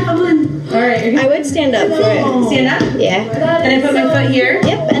 See, all right. I would stand up for it. Stand up? Yeah. And I put my foot here?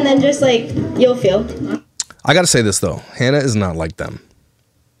 Yep, and then just like, you'll feel. I gotta say this though. Hannah is not like them.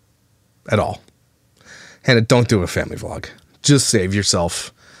 At all. Hannah, don't do a family vlog. Just save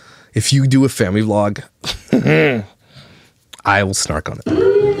yourself. If you do a family vlog, I will snark on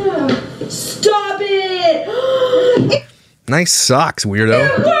it. Stop it! Nice socks, weirdo.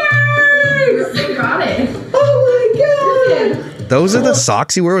 It works! I got it. Oh my god! Those are the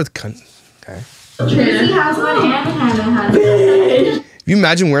socks you wear with okay. Tracy has one and Hannah has one. If you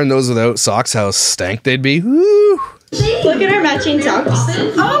imagine wearing those without socks, how stank they'd be. Woo! Look at our matching socks.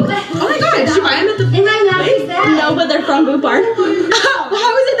 Oh my god, did you buy them at the No, but they're from Boot Barn. How is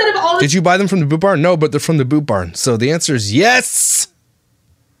it that of all Did you buy them from the Boot Barn? No, but they're from the Boot Barn. So the answer is yes!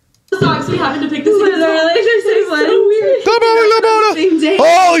 the socks we happened to pick this one? They're so weird.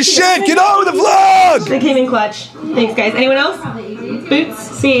 Holy shit, get on with the vlog! They came in clutch. Thanks, guys. Anyone else? Boots?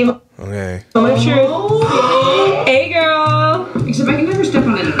 Same. Okay. Moment of truth. Hey, girl. Except I can never step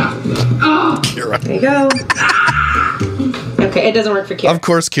on it enough. Oh! You're right. There you go. Okay, it doesn't work for Kira. Of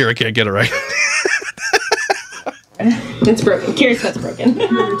course Kira can't get it right. It's broken. Kira's foot's broken.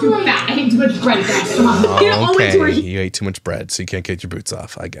 Too fat. I ate too much bread. Oh, okay, you ate too much bread, so you can't get your boots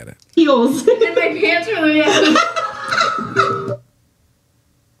off. I get it. Heels. And my pants are like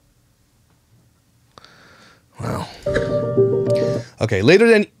Wow. Okay,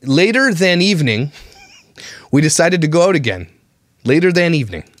 later than evening, we decided to go out again. Later than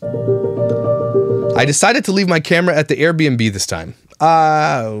evening. I decided to leave my camera at the Airbnb this time.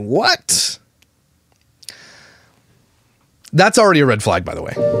 What? That's already a red flag, by the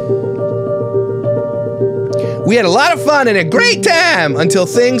way. We had a lot of fun and a great time until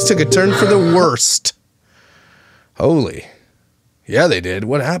things took a turn for the worst. Holy. Yeah, they did.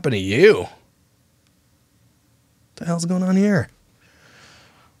 What happened to you? What the hell's going on here?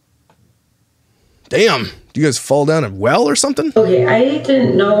 Damn. Do you guys fall down a well or something? Okay, I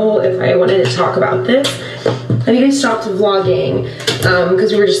didn't know if I wanted to talk about this. I think I stopped vlogging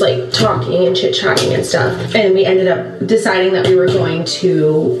because we were just like talking and chit-chatting and stuff. And we ended up deciding that we were going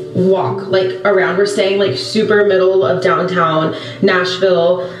to walk like around. We're staying like super middle of downtown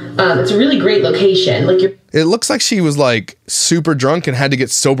Nashville. It's a really great location. Like it looks like she was like super drunk and had to get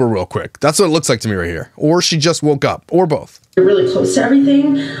sober real quick. That's what it looks like to me right here. Or she just woke up, or both. We're really close to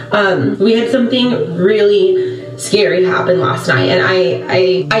everything. We had something really scary happen last night, and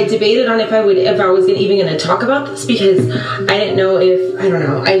I debated on if I was even going to talk about this because I didn't know I don't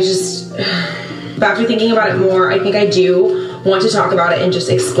know. But after thinking about it more, I think I do want to talk about it and just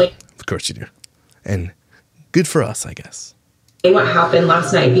explain. Of course you do. And good for us, I guess. What happened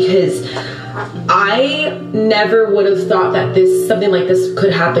last night, because I never would have thought that something like this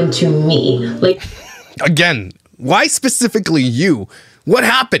could happen to me. Like, again, why specifically you? What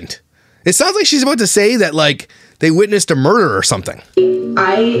happened? It sounds like she's about to say that like they witnessed a murder or something.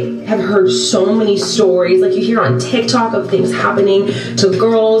 I have heard so many stories, like you hear on TikTok, of things happening to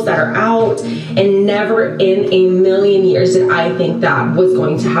girls that are out, and never in a million years did I think that was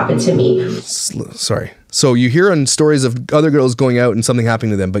going to happen to me. Sorry. So you hear on stories of other girls going out and something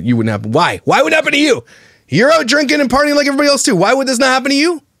happening to them, but you wouldn't happen. Why? Why would it happen to you? You're out drinking and partying like everybody else too. Why would this not happen to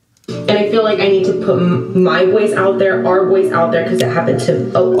you? And I feel like I need to put my voice out there, our voice out there, because it happened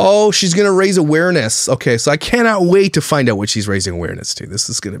to... Oh, she's going to raise awareness. Okay, so I cannot wait to find out what she's raising awareness to. This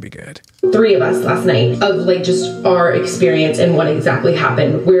is going to be good. 3 of us last night of like just our experience and what exactly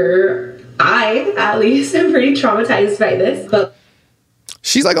happened. Where I, at least, am pretty traumatized by this. But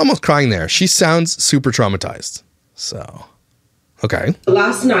she's like almost crying there. She sounds super traumatized. So, okay.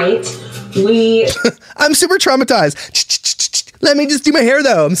 Last night, we... I'm super traumatized. Let me just do my hair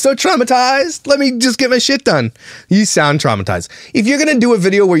though. I'm so traumatized. Let me just get my shit done. You sound traumatized. If you're going to do a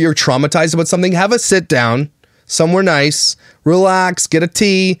video where you're traumatized about something, have a sit down somewhere nice, relax, get a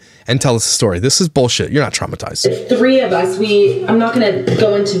tea, and tell us a story. This is bullshit. You're not traumatized. 3 of us, I'm not going to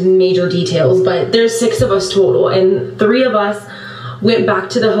go into major details, but there's 6 of us total. And 3 of us went back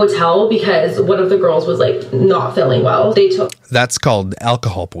to the hotel because one of the girls was like not feeling well. That's called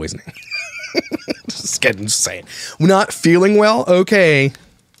alcohol poisoning. Just saying. We're not feeling well? Okay.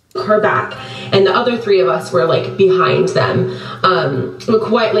 Her back, and the other 3 of us were like behind them.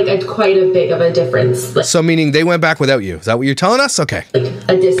 Quite a big of a difference. Like, so meaning they went back without you. Is that what you're telling us? Okay. Like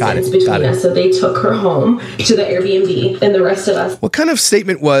a distance between us. So they took her home to the Airbnb, and the rest of us. What kind of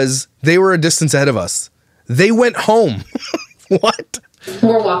statement was they were a distance ahead of us? They went home. What?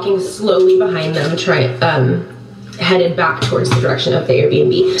 We're walking slowly behind them, headed back towards the direction of the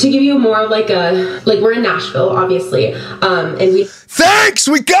Airbnb. To give you more of like we're in Nashville, obviously, and we... Thanks!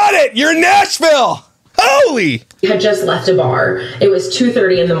 We got it! You're in Nashville! Holy! We had just left a bar. It was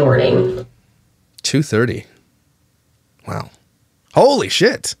 2:30 in the morning. 2:30? Wow. Holy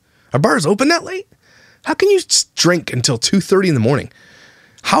shit. Are bars open that late? How can you drink until 2:30 in the morning?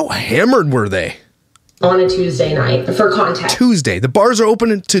 How hammered were they? On a Tuesday night, for context. Tuesday. The bars are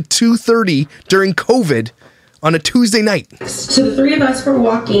open to 2:30 during COVID. On a Tuesday night. So the 3 of us were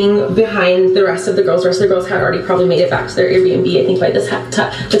walking behind the rest of the girls. The rest of the girls had already probably made it back to their Airbnb, I think, by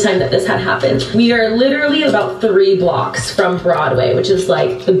the time that this had happened. We are literally about 3 blocks from Broadway, which is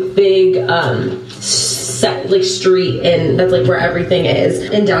like the big street, and that's like where everything is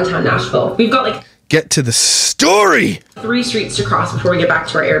in downtown Nashville. We've got like... Get to the story. 3 streets to cross before we get back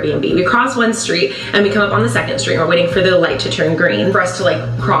to our Airbnb. We cross one street and we come up on the second street. We're waiting for the light to turn green for us to like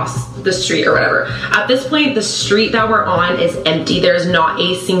cross the street or whatever. At this point, the street that we're on is empty. There's not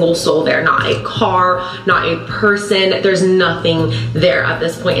a single soul there, not a car, not a person. There's nothing there at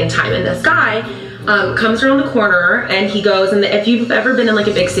this point in time. And this guy comes around the corner and he goes, and if you've ever been in like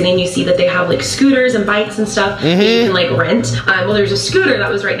a big city and you see that they have like scooters and bikes and stuff that you can like rent, well, there's a scooter that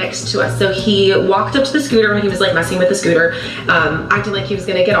was right next to us. So he walked up to the scooter and he was like messing with the scooter, acting like he was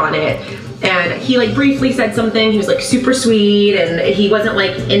gonna get on it. And he like briefly said something. He was like super sweet and he wasn't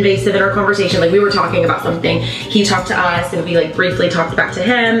like invasive in our conversation. Like we were talking about something. He talked to us and we like briefly talked back to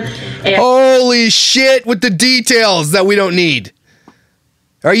him. And holy shit with the details that we don't need.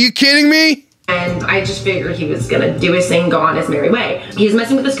 Are you kidding me? And I just figured he was gonna do his thing, go on his merry way. He's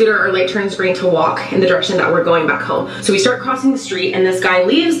messing with the scooter, our light turns green to walk in the direction that we're going back home. So we start crossing the street and this guy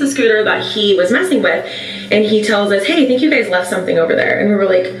leaves the scooter that he was messing with and he tells us, hey, I think you guys left something over there. And we were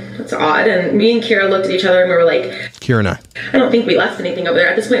like, that's odd. And me and Kira looked at each other and we were like, Kira and I don't think we left anything over there.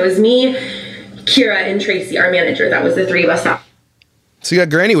 At this point it was me, Kira, and Tracy, our manager. That was the 3 of us that so you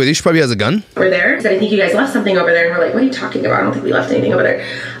got Granny with you. She probably has a gun. We're there. He said, I think you guys left something over there. And we're like, what are you talking about? I don't think we left anything over there.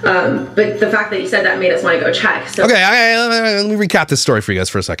 But the fact that he said that made us want to go check. So okay, let me recap this story for you guys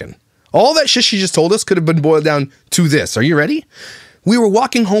for a second. All that shit she just told us could have been boiled down to this. Are you ready? We were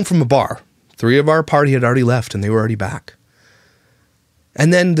walking home from a bar. 3 of our party had already left and they were already back.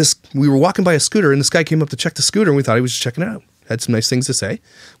 And then we were walking by a scooter and this guy came up to check the scooter and we thought he was just checking it out. Had some nice things to say.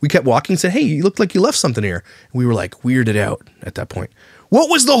 We kept walking and said, hey, you look like you left something here. And we were like weirded out at that point. What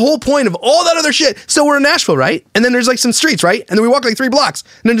was the whole point of all that other shit? So we're in Nashville, right? And then there's like some streets, right? And then we walk like 3 blocks.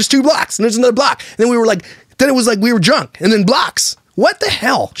 And then there's 2 blocks. And there's another block. And then then it was like we were drunk. And then blocks. What the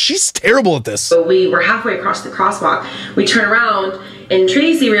hell? She's terrible at this. So we were halfway across the crosswalk. We turn around and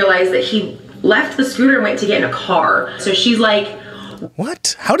Tracy realized that he left the scooter and went to get in a car. So she's like,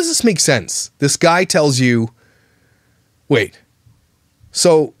 what? How does this make sense? This guy tells you, wait,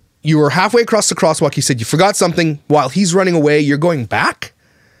 so you were halfway across the crosswalk. He said you forgot something. While he's running away, you're going back?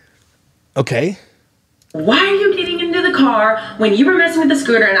 Okay. Why are you getting into the car when you were messing with the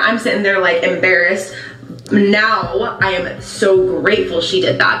scooter? And I'm sitting there like embarrassed. Now I am so grateful she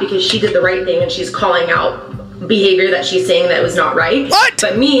did that because she did the right thing and she's calling out behavior that she's saying that was not right. What?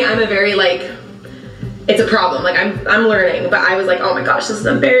 But me, I'm a very like, it's a problem. Like I'm learning, but I was like, oh my gosh, this is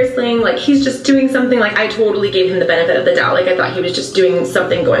embarrassing. Like he's just doing something. Like I totally gave him the benefit of the doubt. Like I thought he was just doing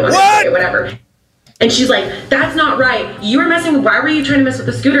something going on or whatever. And she's like, that's not right. You were messing, why were you trying to mess with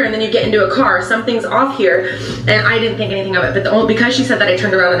the scooter and then you get into a car? Something's off here. And I didn't think anything of it. But because she said that, I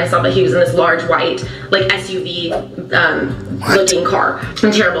turned around and I saw that he was in this large white, like SUV looking car.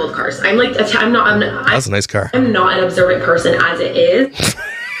 I'm terrible with cars. I'm like, that's a nice car. I'm not an observant person as it is.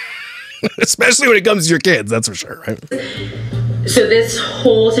 Especially when it comes to your kids, that's for sure, right? So this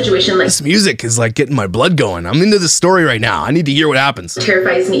whole situation, like, this music is like getting my blood going. I'm into this story right now. I need to hear what happens.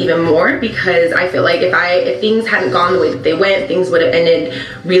 Terrifies me even more because I feel like if things hadn't gone the way that they went, things would have ended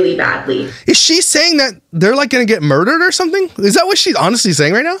really badly. Is she saying that they're like going to get murdered or something? Is that what she's honestly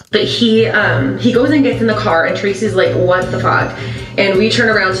saying right now? But he goes and gets in the car and Tracy's like, what the fuck? And we turn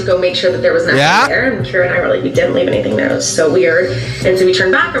around to go make sure that there was nothing there. And Kira and I were like, we didn't leave anything there. It was so weird. And so we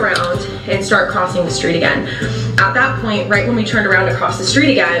turn back around and start crossing the street again. At that point, right when we turned around to cross the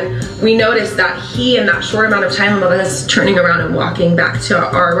street again, we noticed that he, in that short amount of time of us turning around and walking back to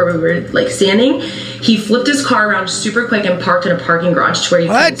where we were like standing, he flipped his car around super quick and parked in a parking garage to where you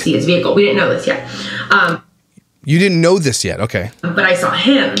couldn't see his vehicle. We didn't know this yet. You didn't know this yet, okay. But I saw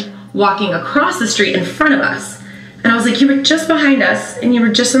him walking across the street in front of us. And I was like, you were just behind us and you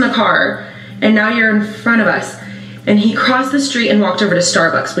were just in the car and now you're in front of us. And he crossed the street and walked over to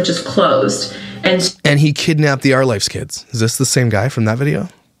Starbucks, which is closed. And he kidnapped the Our Life's kids. Is this the same guy from that video?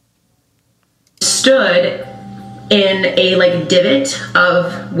 Stood in a like divot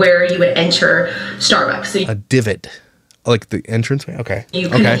of where you would enter Starbucks. So a divot, like the entrance way? Okay. You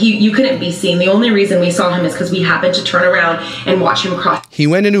couldn't be seen. The only reason we saw him is because we happened to turn around and watch him cross. He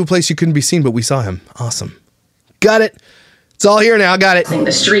went into a place you couldn't be seen, but we saw him. Awesome. Got it. It's all here now. Got it.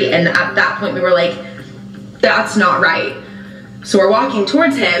 The street, and at that point we were like, that's not right. So we're walking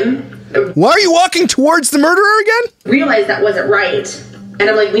towards him. Why are you walking towards the murderer again? Realized that wasn't right. And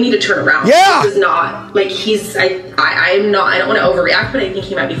I'm like, we need to turn around. Yeah. This is not, like, I don't want to overreact, but I think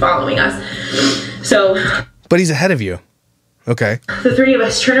he might be following us. So. But he's ahead of you. Okay. The three of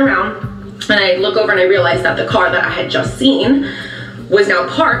us turn around, and I look over and I realize that the car that I had just seen was now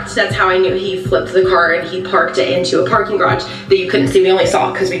parked. That's how I knew he flipped the car and he parked it into a parking garage that you couldn't see. We only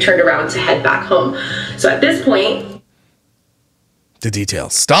saw because we turned around to head back home. So at this point, the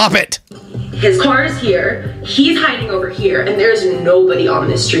details. Stop it! His car is here, he's hiding over here, and there's nobody on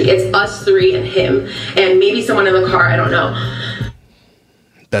this street. It's us three and him, and maybe someone in the car, I don't know.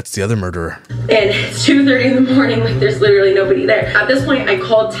 That's the other murderer. And it's 2:30 in the morning, like there's literally nobody there. At this point, I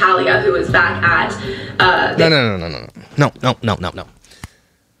called Talia, who was back at... No.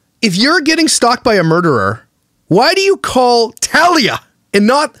 If you're getting stalked by a murderer, why do you call Talia and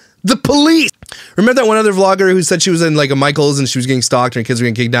not the police? Remember that one other vlogger who said she was in like a Michael's and she was getting stalked and her kids were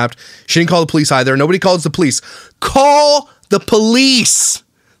getting kidnapped? She didn't call the police either. Nobody calls the police. Call the police.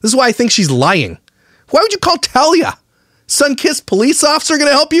 This is why I think she's lying. Why would you call Talia? Sun-kissed police officer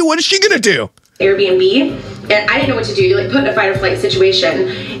gonna help you? What is she gonna do? Airbnb, and I didn't know what to do. You like put in a fight or flight situation,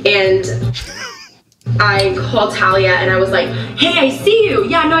 and I called Talia and I was like, hey, I see you.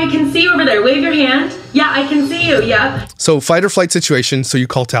 Yeah, no, I can see you over there. Wave your hand. Yeah, I can see you. Yeah. So fight or flight situation, so you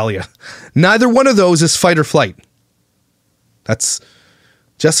call Talia. Neither one of those is fight or flight. That's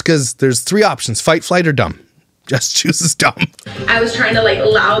Jessica's, there's three options, fight, flight, or dumb. Jess chooses dumb. I was trying to like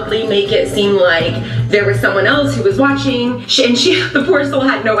loudly make it seem like there was someone else who was watching. The poor soul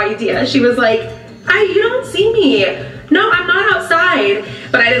had no idea. She was like, you don't see me. No, I'm not outside.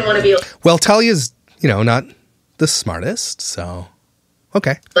 But I didn't want to be well, Talia's, not the smartest, so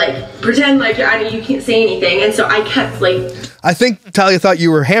okay. Like, pretend like you can't say anything. And so I kept like... I think Talia thought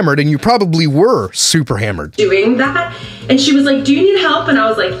you were hammered, and you probably were super hammered. Doing that. And she was like, do you need help? And I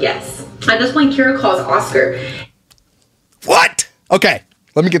was like, yes. At this point, Kira calls Oscar. What? Okay,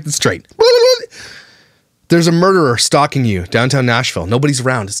 let me get this straight. There's a murderer stalking you downtown Nashville. Nobody's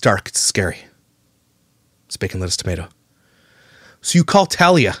around. It's dark. It's scary. It's bacon, lettuce, tomato. So you call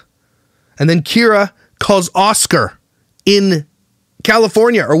Talia. And then Kira calls Oscar in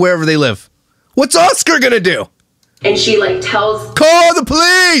California or wherever they live. What's Oscar gonna do? And she like tells... Call the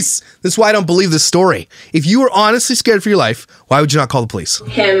police! This is why I don't believe this story. If you were honestly scared for your life, why would you not call the police?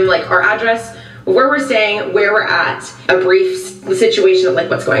 Him, like, our address, where we're staying, where we're at, a brief situation of like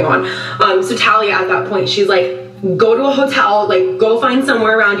what's going on. So Talia at that point, she's like, go to a hotel, like go find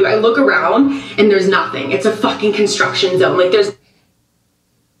somewhere around you. I look around and there's nothing. It's a fucking construction zone. Like there's...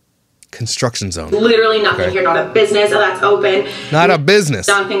 Construction zone. Literally nothing here. Not a business that's open. Not a business.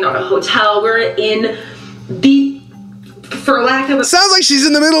 Nothing, not a hotel. We're in the... For lack of a... Sounds like she's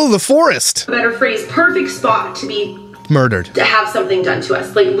in the middle of the forest. Better phrase, perfect spot to be... Murdered. To have something done to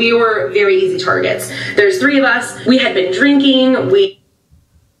us. Like, we were very easy targets. There's three of us. We had been drinking.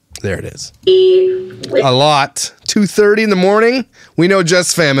 There it is. A lot. 2:30 in the morning. We know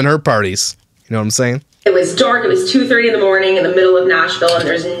Jesssfam and her parties. You know what I'm saying? It was dark, it was 2:30 in the morning in the middle of Nashville, and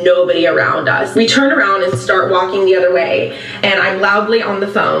there's nobody around us. We turn around and start walking the other way, and I'm loudly on the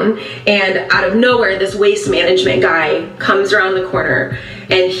phone, and out of nowhere, this waste management guy comes around the corner,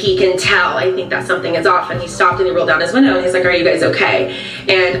 and he can tell, I think, that something is off, and he stopped and he rolled down his window, and he's like, are you guys okay?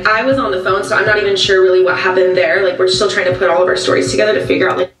 And I was on the phone, so I'm not even sure really what happened there. Like, we're still trying to put all of our stories together to figure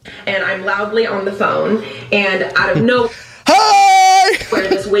out, like, and I'm loudly on the phone, and out of nowhere, where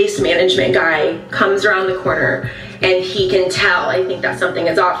this waste management guy comes around the corner, and he can tell, I think, that something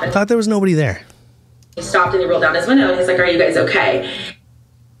is off. And I thought there was nobody there. he stopped and he rolled down his window, and he's like, are you guys okay?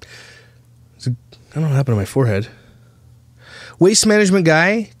 I don't know what happened to my forehead. Waste management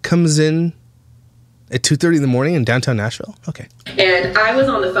guy comes in at 2:30 in the morning in downtown Nashville? Okay. And I was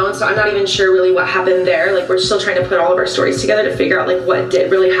on the phone, so I'm not even sure really what happened there. Like, we're still trying to put all of our stories together to figure out, like, what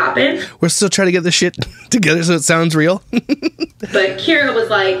did really happen. We're still trying to get this shit together so it sounds real. But Kira was,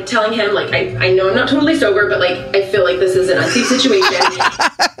 like, telling him, like, I know I'm not totally sober, but, like, I feel like this is an unsafe situation.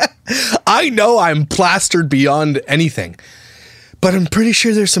 I know I'm plastered beyond anything, but I'm pretty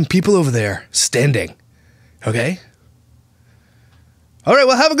sure there's some people over there standing. Okay? All right,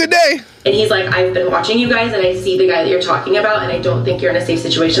 well, have a good day. And he's like, I've been watching you guys, and I see the guy that you're talking about, and I don't think you're in a safe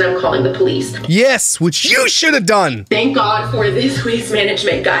situation. I'm calling the police. Yes, which you should have done. Thank God for this waste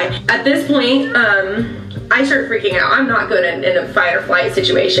management guy. At this point, I start freaking out. I'm not good in a fight or flight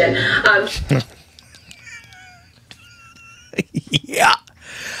situation. Yeah.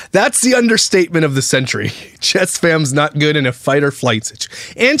 That's the understatement of the century. Jesssfam's not good in a fight or flight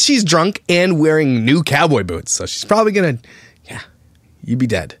situation. And she's drunk and wearing new cowboy boots, so she's probably gonna, yeah, you'd be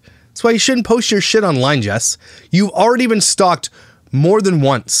dead. That's why you shouldn't post your shit online, Jess. You've already been stalked more than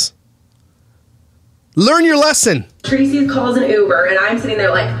once. Learn your lesson. Tracy calls an Uber, and I'm sitting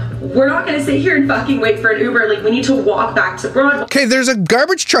there like, we're not gonna sit here and fucking wait for an Uber. Like, we need to walk back to Broadway. Okay, there's a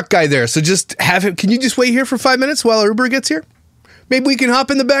garbage truck guy there, so just have him. Can you just wait here for 5 minutes while our Uber gets here? Maybe we can hop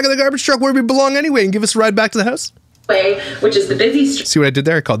in the back of the garbage truck where we belong anyway and give us a ride back to the house. Which is the busy street. See what I did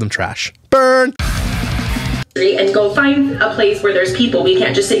there? I called them trash. Burn! And go find a place where there's people. We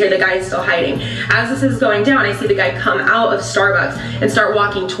can't just sit here, the guy's still hiding. As this is going down, I see the guy come out of Starbucks and start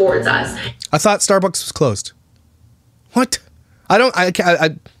walking towards us. I thought Starbucks was closed. What? I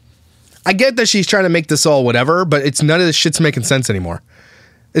get that she's trying to make this all whatever, but it's none of this shit's making sense anymore.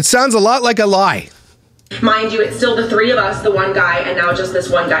 It sounds a lot like a lie. Mind you, it's still the three of us, the one guy, and now just this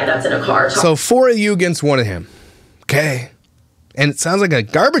one guy that's in a car. So 4 of you against 1 of him. Okay. And it sounds like a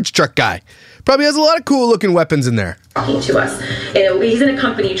garbage truck guy. Probably has a lot of cool looking weapons in there. Talking to us. And he's in a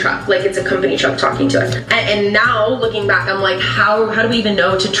company truck. Like, it's a company truck talking to us. And now, looking back, I'm like, how do we even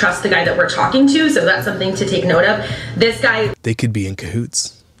know to trust the guy that we're talking to? So that's something to take note of. This guy... They could be in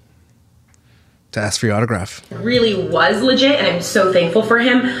cahoots. To ask for your autograph. Really was legit, and I'm so thankful for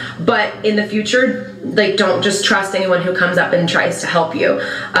him. But in the future, like, don't just trust anyone who comes up and tries to help you.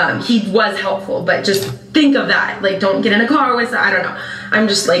 He was helpful, but just think of that. Like, don't get in a car with, I don't know. I'm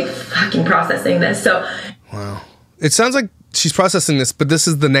just like fucking processing this. So wow. It sounds like she's processing this, but this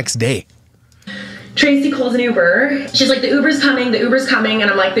is the next day. Tracy calls an Uber. She's like, the Uber's coming,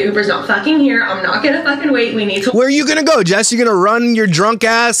 and I'm like, the Uber's not fucking here. I'm not gonna fucking wait. We need to... Where are you gonna go, Jess? You gonna run your drunk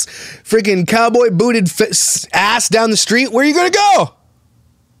ass, freaking cowboy booted ass down the street? Where are you gonna go?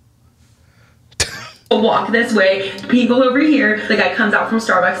 Walk this way. People over here. The guy comes out from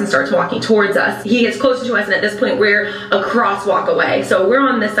Starbucks and starts walking towards us. He gets closer to us, and at this point, we're a crosswalk away. So we're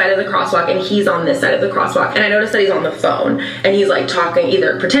on this side of the crosswalk, and he's on this side of the crosswalk. And I noticed that he's on the phone, and he's like talking,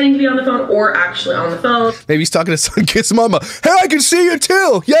 either pretending to be on the phone or actually on the phone. Maybe he's talking to some kid's mama. Hey, I can see you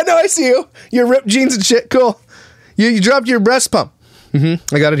too. Yeah, no, I see you. Your ripped jeans and shit. Cool. You dropped your breast pump. I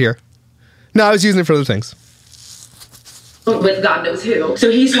got it here. No, I was using it for other things. With God knows who. So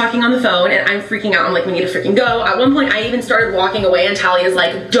he's talking on the phone, and I'm freaking out. I'm like, we need to freaking go. At one point, I even started walking away, and Talia's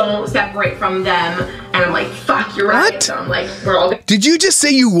like, don't separate from them. And I'm like, fuck, you're right. What? So I'm like, we're all good. Did you just say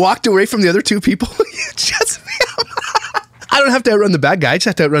you walked away from the other 2 people? I don't have to outrun the bad guy. I just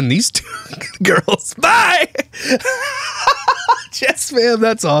have to outrun these 2 girls. Bye! Jesssfam,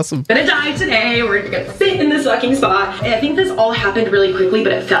 that's awesome. Gonna die today. We're gonna sit in this fucking spot. And I think this all happened really quickly,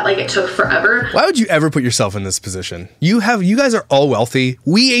 but it felt like it took forever. Why would you ever put yourself in this position? You guys are all wealthy.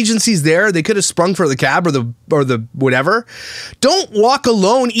 We agencies there, they could have sprung for the cab or the whatever. Don't walk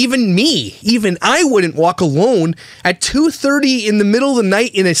alone. Even me, even I wouldn't walk alone at 2:30 in the middle of the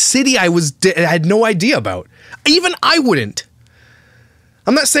night in a city I had no idea about. Even I wouldn't.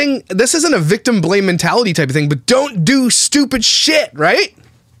 I'm not saying this isn't a victim blame mentality type of thing, but don't do stupid shit, right?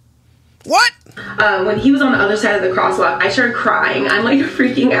 What? When he was on the other side of the crosswalk, I started crying. I'm like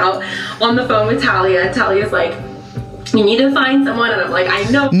freaking out on the phone with Talia. Talia's like, you need to find someone. And I'm like, I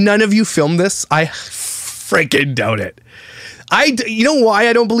know. None of you filmed this? I freaking doubt it. You know why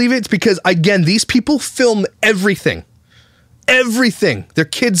I don't believe it? It's because, again, these people film everything. Everything. Their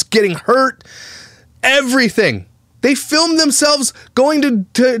kids getting hurt. Everything. They film themselves going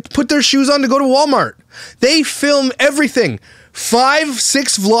to put their shoes on to go to Walmart. They film everything. 5,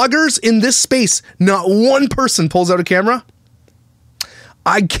 6 vloggers in this space. Not one person pulls out a camera.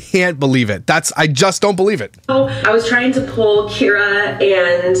 I can't believe it. I just don't believe it. I was trying to pull Kira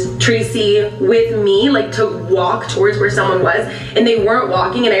and Tracy with me, like to walk towards where someone was, and they weren't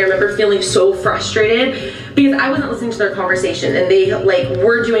walking, and I remember feeling so frustrated because I wasn't listening to their conversation, and they like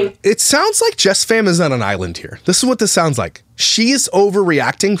were doing. It sounds like Jesssfam is on an island here. This is what this sounds like. She is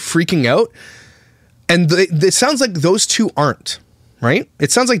overreacting, freaking out, and it sounds like those two aren't, right?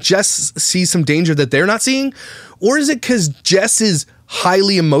 It sounds like Jess sees some danger that they're not seeing, or is it because Jess is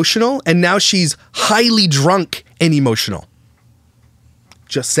highly emotional and now she's highly drunk and emotional?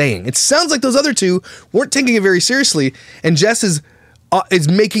 Just saying. It sounds like those other two weren't taking it very seriously, and Jess is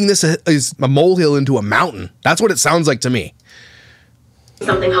making this a molehill into a mountain. That's what it sounds like to me.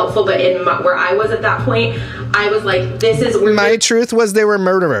 Something helpful, but where I was at that point, I was like, this is where my truth was they were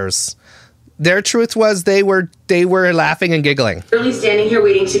murderers. Their truth was they were laughing and giggling. Really standing here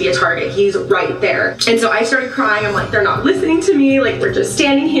waiting to be a target. He's right there. And so I started crying. I'm like, they're not listening to me. Like, we're just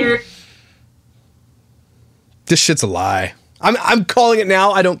standing here. This shit's a lie. I'm calling it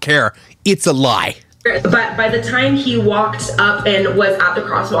now. I don't care. It's a lie. But by the time he walked up and was at the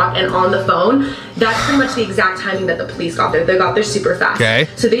crosswalk and on the phone, that's pretty much the exact timing that the police got there. They got there super fast. Okay.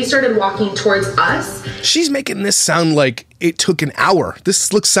 So they started walking towards us. She's making this sound like it took an hour.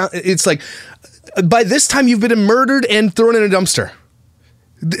 It's like, by this time you've been murdered and thrown in a dumpster.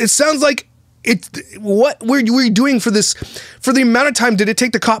 It sounds like what were you doing for this? For the amount of time, did it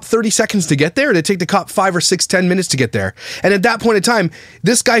take the cop 30 seconds to get there? Or did it take the cop 5 or 6, 10 minutes to get there? And at that point in time,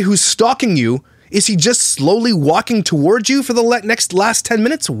 this guy who's stalking you, is he just slowly walking towards you for the last 10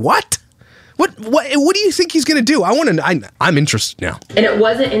 minutes? What do you think he's gonna do? I'm interested now. And it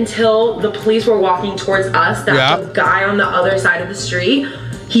wasn't until the police were walking towards us that the guy on the other side of the street,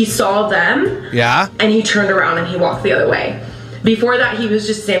 he saw them. Yeah. And he turned around and he walked the other way. Before that, he was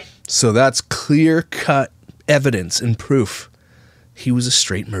just saying. So that's clear-cut evidence and proof. He was a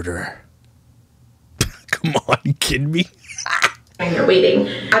straight murderer. Come on, you kidding me? And they're waiting.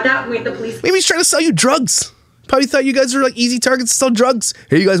 At that point, the police. Maybe he's trying to sell you drugs. Probably thought you guys were like easy targets to sell drugs.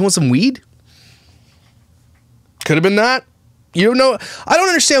 Hey, you guys want some weed? Could have been that. You don't know. I don't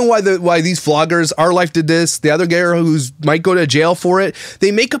understand why these vloggers, Our Life did this, the other guy who might go to jail for it.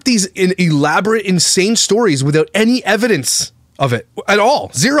 They make up these elaborate, insane stories without any evidence of it at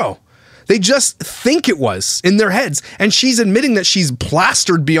all. Zero. They just think it was in their heads. And she's admitting that she's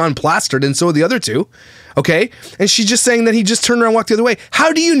plastered beyond plastered, and so are the other two. Okay? And she's just saying that he just turned around and walked the other way.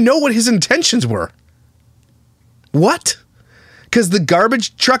 How do you know what his intentions were? What? Because the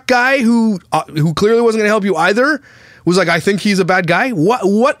garbage truck guy who clearly wasn't going to help you either was like, I think he's a bad guy.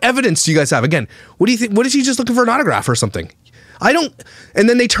 What evidence do you guys have? Again, what do you think? What is he just looking for an autograph or something? I don't. And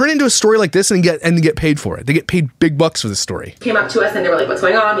then they turn into a story like this and get paid for it. They get paid big bucks for this story. Came up to us and they were like, what's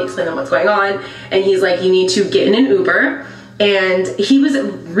going on? We explained them what's going on. And he's like, you need to get in an Uber. And he was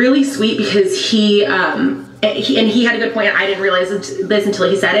really sweet because he had a good point. I didn't realize this until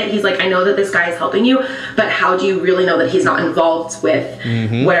he said it. He's like, I know that this guy is helping you, but how do you really know that he's not involved with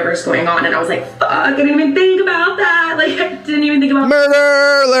whatever's going on? And I was like, fuck, I didn't even think about that. Like, I didn't even think about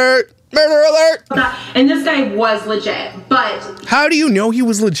murder alert. Murder alert! And this guy was legit, but... How do you know he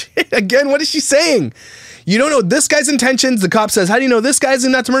was legit? Again, what is she saying? You don't know this guy's intentions. The cop says, how do you know this guy's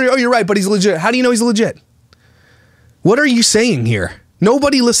in that to murder? Oh, you're right, but he's legit. How do you know he's legit? What are you saying here?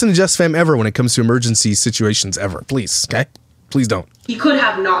 Nobody listen to Jesssfam ever when it comes to emergency situations ever. Please, okay? Please don't. He could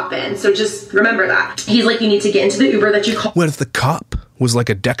have not been, so just remember that. He's like, you need to get into the Uber that you call... What if the cop was like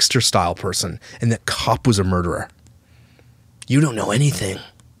a Dexter-style person and that cop was a murderer? You don't know anything.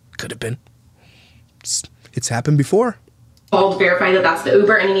 Could have been. It's happened before. Called, verify that that's the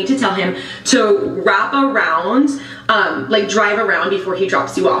Uber, and you need to tell him to wrap around, like drive around before he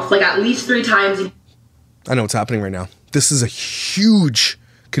drops you off, like at least 3 times. I know what's happening right now. This is a huge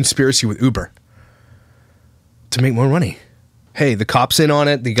conspiracy with Uber to make more money. Hey, the cop's in on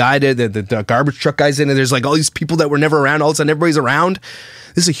it. The guy did, the garbage truck guy's in it. There's like all these people that were never around. All of a sudden, everybody's around.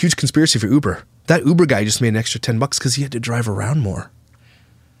 This is a huge conspiracy for Uber. That Uber guy just made an extra $10 because he had to drive around more.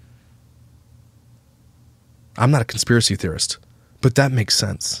 I'm not a conspiracy theorist, but that makes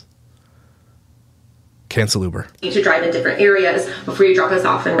sense. Cancel Uber. Need to drive in different areas before you drop us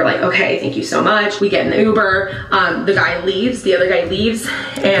off, and we're like, okay, thank you so much. We get in the Uber. The guy leaves, the other guy leaves,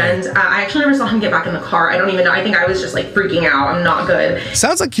 and I actually never saw him get back in the car. I don't even know. I think I was just like freaking out. I'm not good.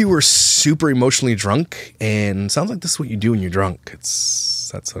 Sounds like you were super emotionally drunk, and sounds like this is what you do when you're drunk.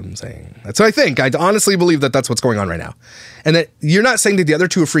 That's what I'm saying. That's what I think. I honestly believe that that's what's going on right now. And that you're not saying that the other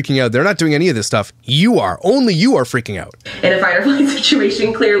two are freaking out. They're not doing any of this stuff. You are. Only you are freaking out. In a fight or flight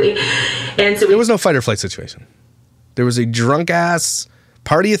situation, clearly. And so there was no fight or flight situation. There was a drunk ass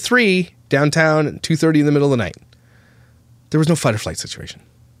party of 3 downtown at 2:30 in the middle of the night. There was no fight or flight situation.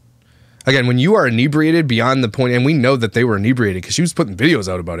 Again, when you are inebriated beyond the point, and we know that they were inebriated because she was putting videos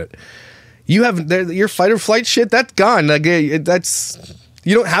out about it. You have your fight or flight shit. That's gone. Like that's.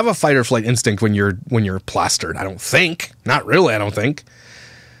 You don't have a fight or flight instinct when you're plastered. I don't think. Not really. I don't think.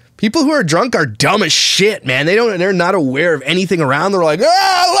 People who are drunk are dumb as shit, man. They're not aware of anything around. They're like, oh,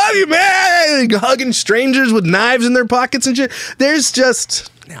 I love you, man. Like, hugging strangers with knives in their pockets and shit. There's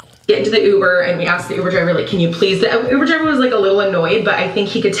just no. Get into the Uber, and we asked the Uber driver, like, can you please? The Uber driver was like a little annoyed, but I think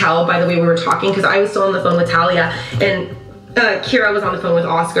he could tell by the way we were talking, because I was still on the phone with Talia, and Kira was on the phone with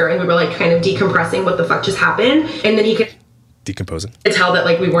Oscar, and we were like kind of decompressing what the fuck just happened, and then he could decomposing. To tell that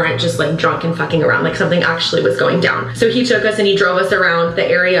like we weren't just like drunk and fucking around, like something actually was going down. So he took us and he drove us around the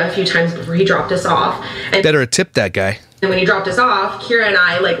area a few times before he dropped us off. And better tip that guy. And when he dropped us off, Kira and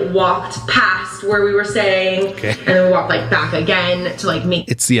I like walked past where we were staying, and then we walked like back again to like make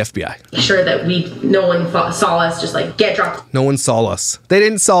it's the FBI. Sure that no one saw us just like get dropped. No one saw us. They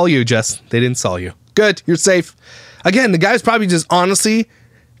didn't saw you, Jess. They didn't saw you. Good, you're safe. Again, the guy's probably just honestly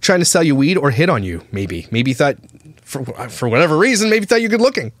trying to sell you weed or hit on you. Maybe thought. For whatever reason, maybe thought you were good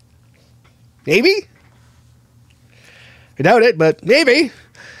looking. Maybe. I doubt it, but maybe.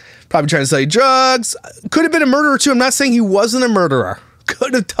 Probably trying to sell you drugs. Could have been a murderer too. I'm not saying he wasn't a murderer.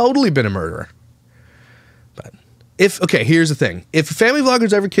 Could have totally been a murderer. But here's the thing. If a family vlogger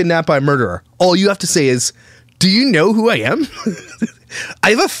is ever kidnapped by a murderer, all you have to say is, do you know who I am?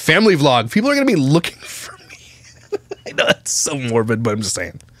 I have a family vlog. People are going to be looking for me. I know that's so morbid, but I'm just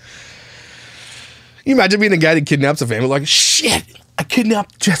saying. You imagine being the guy that kidnaps a family, like, shit, I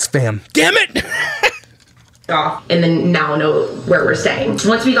kidnapped Jesssfam. Damn it! Off, and then now know where we're staying.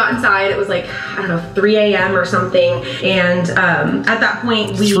 Once we got inside, it was like, I don't know, 3 a.m. or something. And at that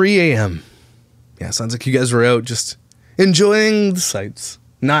point, 3 a.m. Yeah, sounds like you guys were out just enjoying the sights.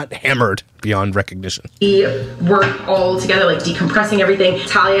 Not hammered beyond recognition. We were all together, like, decompressing everything.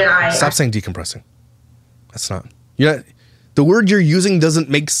 Talia and I... Stop saying decompressing. That's not... The word you're using doesn't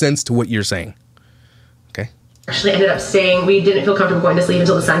make sense to what you're saying. Actually ended up staying. We didn't feel comfortable going to sleep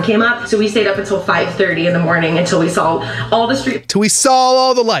until the sun came up, so we stayed up until 5:30 in the morning until we saw all the street. Till we saw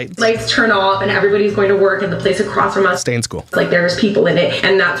all the lights turn off, and everybody's going to work, and the place across from us stay in school. Like there's people in it,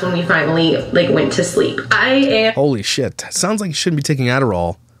 and that's when we finally like went to sleep. Holy shit! Sounds like you shouldn't be taking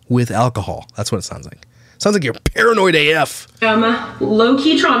Adderall with alcohol. That's what it sounds like. Sounds like you're paranoid AF.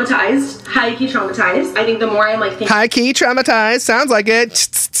 Low-key traumatized, high-key traumatized. I think the more I'm like thinking... High-key traumatized. Sounds like it.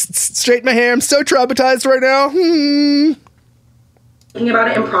 Straighten my hair. I'm so traumatized right now. Thinking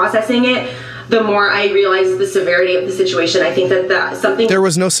about it and processing it, the more I realize the severity of the situation. I think that something... There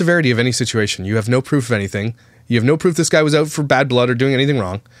was no severity of any situation. You have no proof of anything. You have no proof this guy was out for bad blood or doing anything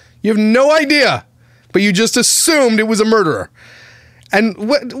wrong. You have no idea. But you just assumed it was a murderer. And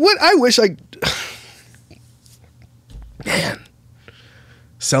what I wish I... Man.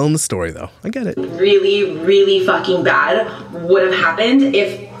 Selling the story, though. I get it. Really, really fucking bad would have happened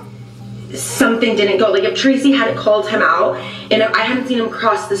if something didn't go. Like, if Tracy hadn't called him out and if I hadn't seen him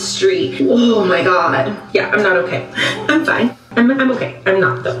cross the street. Oh, my God. Yeah, I'm not okay. I'm fine. I'm okay. I'm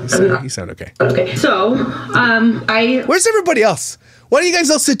not, though. You sound okay. Okay. So, Where's everybody else? Why don't you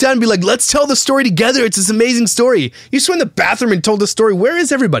guys all sit down and be like, let's tell the story together. It's this amazing story. You just went in the bathroom and told the story. Where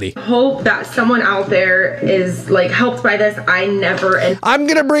is everybody? Hope that someone out there is like helped by this. I'm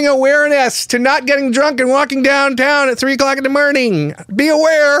going to bring awareness to not getting drunk and walking downtown at 3 o'clock in the morning. Be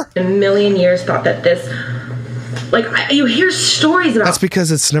aware. A million years thought that this, like, you hear stories about. That's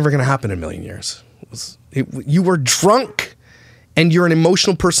because it's never going to happen in a million years. You were drunk and you're an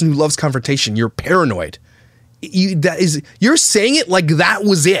emotional person who loves confrontation. You're paranoid. You're saying it like that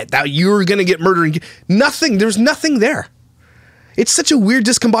was it, that you were gonna get murdered. Nothing. There's nothing there. It's such a weird,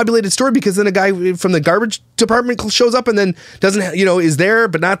 discombobulated story because then a guy from the garbage department shows up and then doesn't, is there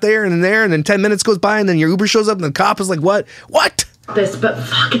but not there, and then 10 minutes goes by and then your Uber shows up and the cop is like, what? This, but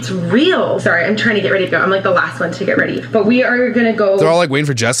fuck, it's real. Sorry, I'm trying to get ready to go. I'm like the last one to get ready, but we are gonna go. They're all like waiting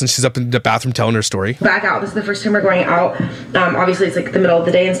for Jess and she's up in the bathroom telling her story. Back out. This is the first time we're going out. Obviously it's like the middle of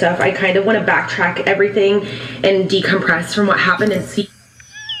the day and stuff. I kind of want to backtrack everything and decompress from what happened and see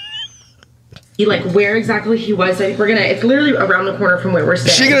like where exactly he was. I think it's literally around the corner from where we're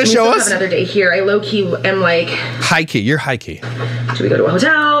staying. She gonna show us? Have another day here. I low-key am like, high key, you're high key. Do we go to a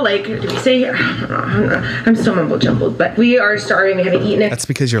hotel? Like, do we stay here? I'm still mumble jumbled, but we are starving. We haven't eaten That's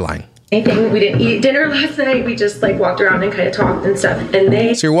because you're lying. anything. We didn't eat dinner last night. We just like walked around and kind of talked and stuff.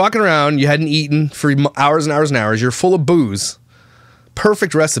 And So you're walking around, you hadn't eaten for hours and hours and hours, you're full of booze.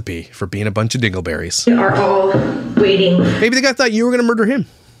 Perfect recipe for being a bunch of dingleberries. are all waiting Maybe the guy thought you were gonna murder him.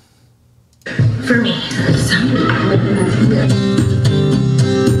 for me. So.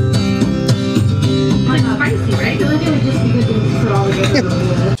 Like spicy, right? I feel like it would just be good to put all together.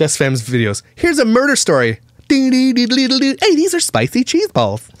 Jesssfam's videos. Here's a murder story. Hey, these are spicy cheese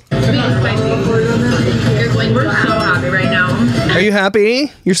balls. We're so happy right now. Are you happy?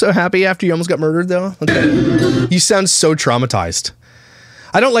 You're so happy after you almost got murdered, though? Okay. You sound so traumatized.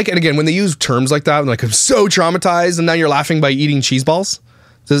 I don't like it, again, when they use terms like that, like, I'm so traumatized, and now you're laughing by eating cheese balls.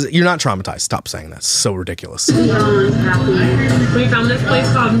 You're not traumatized. Stop saying that. It's so ridiculous. We found this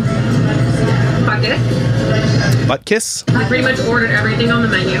place called Butt Kiss. Butt kiss? We pretty much ordered everything on the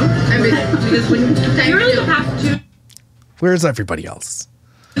menu. Everything. Because when really the past 2 Where's everybody else?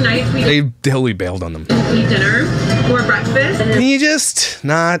 nights we They totally bailed on them. eat dinner or breakfast. Can you just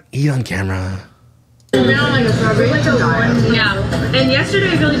not eat on camera? Yeah. And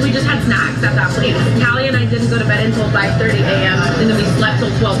yesterday I feel like we just had snacks at that place. Callie and I didn't go to bed until 5:30 a.m. and then we slept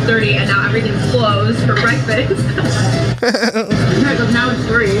till 12:30 and now everything's closed for breakfast. Now it's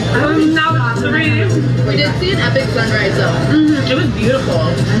 3. Now it's 3. We did see an epic sunrise though. It was beautiful.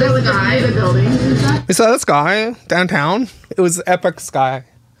 The sky, the buildings and stuff. We saw the sky downtown. It was epic sky.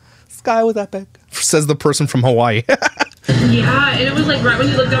 Sky was epic, says the person from Hawaii. Yeah, and it was like right when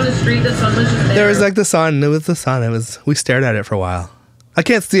you look down the street, the sun was just there. There was like the sun. It was the sun. We stared at it for a while. I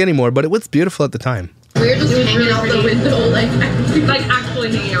can't see anymore, but it was beautiful at the time. We were just hanging out the window, like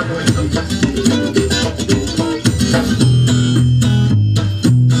actually hanging out the window.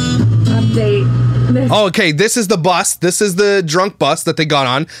 Update. Oh, okay. This is the bus. This is the drunk bus that they got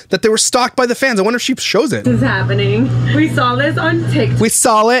on, that they were stalked by the fans. I wonder if she shows it. This is happening. We saw this on TikTok. We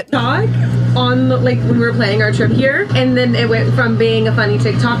saw it. On like when we were planning our trip here, and then it went from being a funny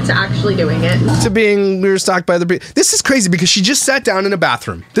TikTok to actually doing it. To being, we were stalked by the. This is crazy because she just sat down in a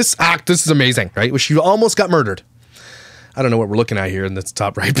bathroom. This is amazing, right? Where she almost got murdered. I don't know what we're looking at here in the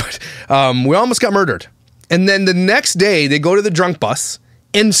top right, but we almost got murdered. And then the next day, they go to the drunk bus,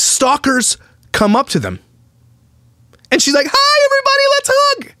 and stalkers come up to them. And she's like, "Hi, everybody, let's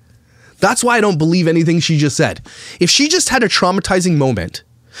hug." That's why I don't believe anything she just said. If she just had a traumatizing moment,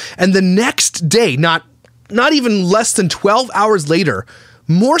 and the next day, not even less than 12 hours later,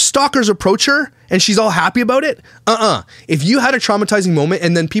 more stalkers approach her and she's all happy about it. If you had a traumatizing moment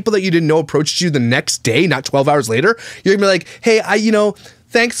and then people that you didn't know approached you the next day, not 12 hours later, you're gonna be like, "Hey,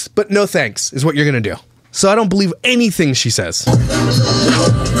 thanks, but no thanks," is what you're gonna do. So I don't believe anything she says.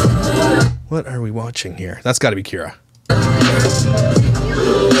 What are we watching here? That's gotta be Kira.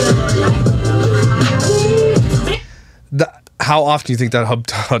 How often do you think that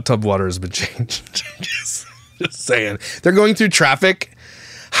hot tub water has been changed? just saying. They're going through traffic.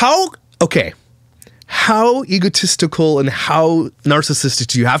 How egotistical and how narcissistic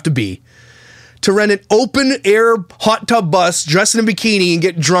do you have to be to rent an open air hot tub bus, dress in a bikini, and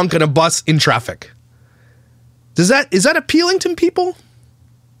get drunk on a bus in traffic? Is that appealing to people?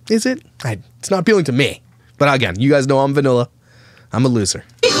 Is it? It's not appealing to me. But again, you guys know I'm vanilla. I'm a loser.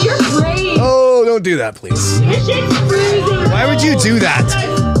 You're great. Oh, don't do that, please. Why would you do that?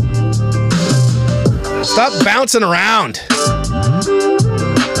 Stop bouncing around.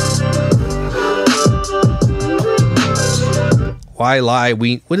 Why lie?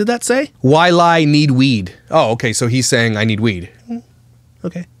 What did that say? Why lie? Need weed. Oh, okay. So he's saying I need weed.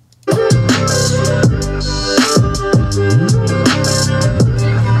 Okay.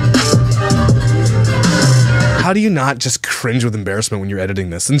 How do you not just cringe with embarrassment when you're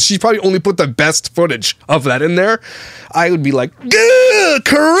editing this? And she probably only put the best footage of that in there. I would be like,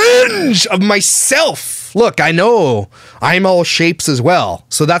 cringe of myself. Look, I know I'm all shapes as well.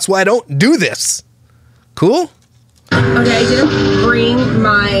 So that's why I don't do this. Cool? Okay, I didn't bring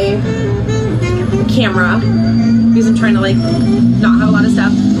my camera because I'm trying to not have a lot of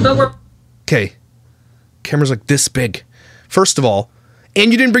stuff. But we're okay. Camera's like this big. First of all,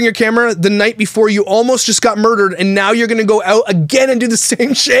 and you didn't bring your camera the night before you almost just got murdered, and now you're gonna go out again and do the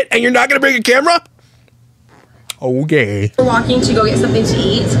same shit, and you're not gonna bring a camera? Okay. We're walking to go get something to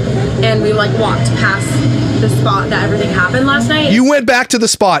eat, and we walked past the spot that everything happened last night. You went back to the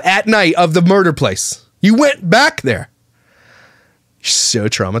spot at night of the murder place. You went back there. You're so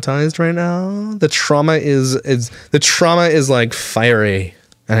traumatized right now. The trauma is like fiery.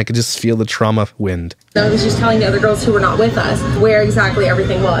 And I could just feel the trauma wind. I was just telling the other girls who were not with us where exactly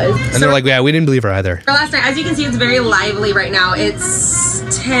everything was. And they're like, yeah, we didn't believe her either. Last night, as you can see, it's very lively right now. It's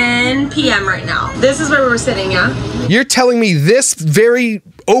 10 p.m. right now. This is where we were sitting, yeah? You're telling me this very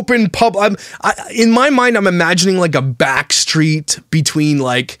open pub, in my mind, I'm imagining like a back street between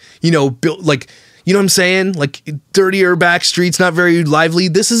like, you know, built like, you know what I'm saying? Like dirtier back streets, not very lively.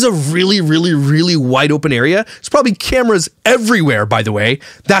 This is a really, really, really wide open area. There's probably cameras everywhere, by the way.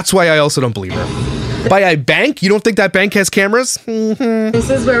 That's why I also don't believe her. By a bank? You don't think that bank has cameras? Mm-hmm. This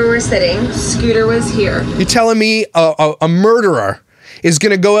is where we were sitting. Scooter was here. You're telling me a murderer is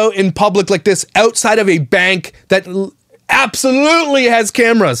going to go out in public like this outside of a bank that absolutely has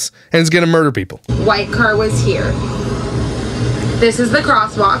cameras and is going to murder people? White car was here. This is the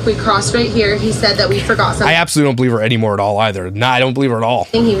crosswalk. We crossed right here. He said that we forgot something. I absolutely don't believe her anymore at all either. Nah, I don't believe her at all.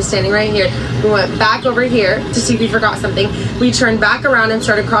 He was standing right here. We went back over here to see if we forgot something. We turned back around and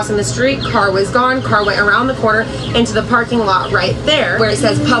started crossing the street. Car was gone. Car went around the corner into the parking lot right there where it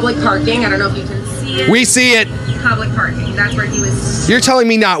says public parking. I don't know if you can see it. We see it. Public parking. That's where he was. You're telling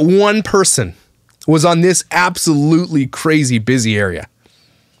me not one person was on this absolutely crazy busy area?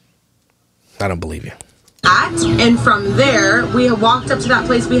 I don't believe you. And from there, we had walked up to that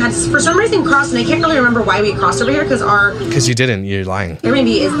place. We had, for some reason, crossed, and I can't really remember why we crossed over here, because you didn't. You're lying. Airbnb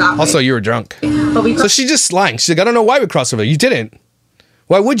is that way. Also, you were drunk. But we so she's just lying. She's like, I don't know why we crossed over there. You didn't.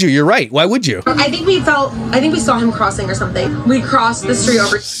 Why would you? You're right. Why would you? I think we saw him crossing or something. We crossed the street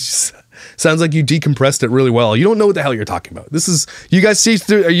over. Sounds like you decompressed it really well. You don't know what the hell you're talking about. This is, you guys see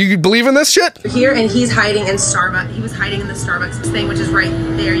through, are you believe in this shit? Here, and he's hiding in Starbucks. He was hiding in the Starbucks thing, which is right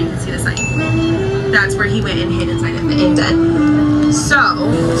there. You can see the sign. That's where he went and hid inside of the indent.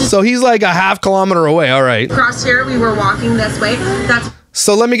 So he's like a half kilometer away. All right. Across here, we were walking this way.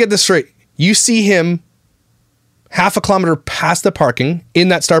 So let me get this straight. You see him half a kilometer past the parking in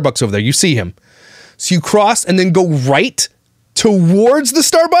that Starbucks over there. You see him. So you cross and then go right towards the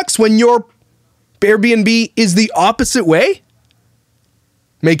Starbucks when your Airbnb is the opposite way?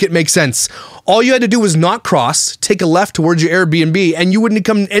 Make it make sense. All you had to do was not cross, take a left towards your Airbnb, and you wouldn't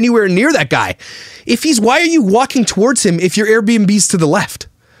come anywhere near that guy. Why are you walking towards him if your Airbnb's to the left?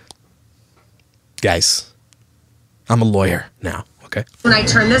 Guys, I'm a lawyer now. Okay. When I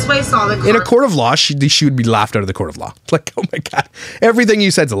turned this way, saw the car. In a court of law, she would be laughed out of the court of law. Like, oh my God, everything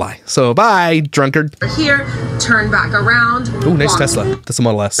you said's a lie. So bye, drunkard. Here, turn back around. Oh, nice Tesla. That's a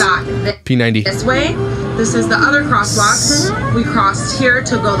Model S. Back P90. This way. This is the other crosswalk. We crossed here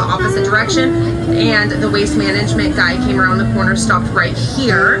to go the opposite direction, and the waste management guy came around the corner, stopped right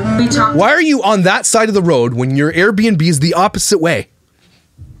here. We talked. Why are you on that side of the road when your Airbnb is the opposite way?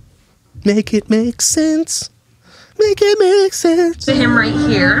 Make it make sense. Make it make sense. To him right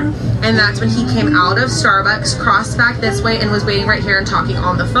here, and that's when he came out of Starbucks, crossed back this way, and was waiting right here and talking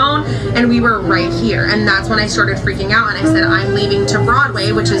on the phone, and we were right here, and that's when I started freaking out, and I said, I'm leaving to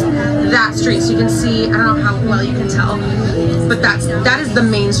Broadway, which is that street. So you can see, I don't know how well you can tell, but that is the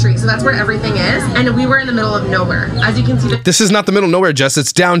main street, so that's where everything is, and we were in the middle of nowhere. As you can see, this is not the middle of nowhere, Jess.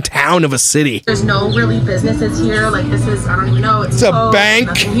 It's downtown of a city. There's no really businesses here. Like, this is, I don't even know. It's a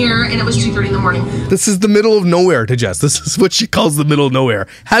bank here, and it was 2:30 in the morning. This is the middle of nowhere to Jess. This is what she calls the middle of nowhere.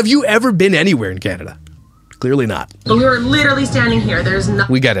 Have you ever been anywhere in Canada? Clearly not. But we were literally standing here. There's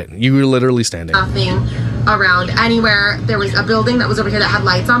nothing. We get it. You were literally standing. Nothing around anywhere. There was a building that was over here that had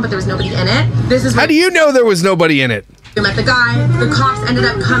lights on, but there was nobody in it. This is. How do you know there was nobody in it? We met the guy. The cops ended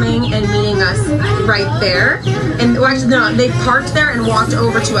up coming and meeting us right there. And well, actually, no, they parked there and walked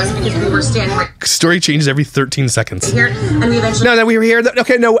over to us because we were standing right Story changes every 13 seconds. here. And we eventually. No, we were here.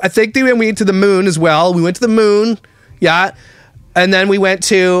 Okay, no, I think we went to the moon as well. We went to the moon. Yeah. And then we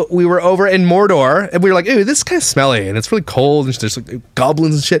were over in Mordor, and we were like, ooh, this is kind of smelly, and it's really cold, and there's like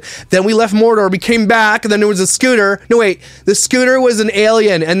goblins and shit. Then we left Mordor, we came back, and then there was a scooter. No, wait, the scooter was an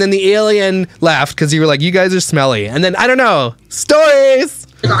alien, and then the alien left, because you were like, you guys are smelly. And then, I don't know, stories!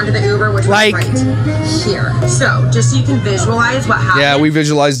 Got into the Uber, which was right here. So, just so you can visualize what happened. Yeah, we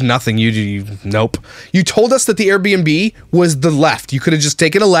visualized nothing. Nope. You told us that the Airbnb was the left. You could have just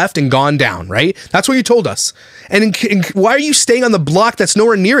taken a left and gone down, right? That's what you told us. And why are you staying on the block that's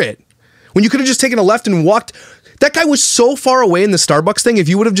nowhere near it? When you could have just taken a left and walked. That guy was so far away in the Starbucks thing. If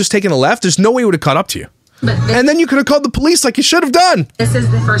you would have just taken a left, there's no way he would have caught up to you. And then you could have called the police like you should have done. This is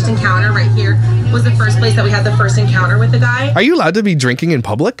the first encounter right here. Was the first place that we had the first encounter with the guy. Are you allowed to be drinking in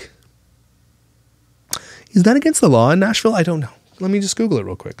public? Is that against the law in Nashville? I don't know. Let me just Google it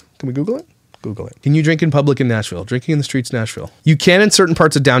real quick. Can we Google it? Google it. Can you drink in public in Nashville? Drinking in the streets, Nashville. You can in certain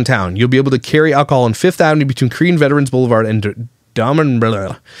parts of downtown. You'll be able to carry alcohol on 5th Avenue between Korean Veterans Boulevard and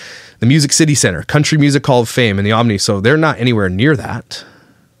the Music City Center, Country Music Hall of Fame, and the Omni. So they're not anywhere near that.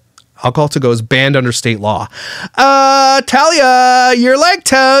 Alcohol to go is banned under state law. Talia, you're like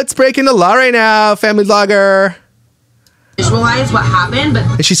totes breaking the law right now, family vlogger. Visualize what happened, but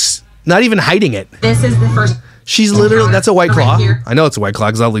And she's not even hiding it. this is the first. She's literally, that's a White Claw. Right here. I know it's a White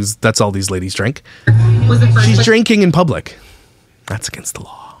Claw because that's all these ladies drink. Was the first She's place drinking in public. That's against the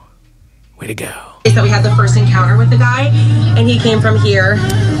law. Way to go. that we had the first encounter with the guy, and he came from here,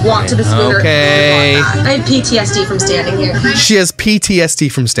 walked to the scooter. Okay. And walked back. I have PTSD from standing here. She has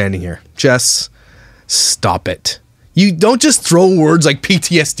PTSD from standing here. Jess, stop it. You don't just throw words like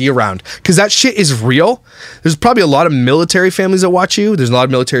PTSD around, because that shit is real. There's probably a lot of military families that watch you. There's a lot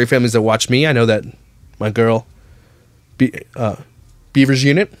of military families that watch me. I know that my girl, Beaver's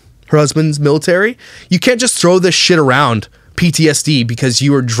unit, her husband's military. You can't just throw this shit around, PTSD, because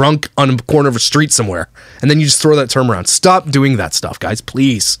you were drunk on a corner of a street somewhere, and then you just throw that term around. Stop doing that stuff, guys,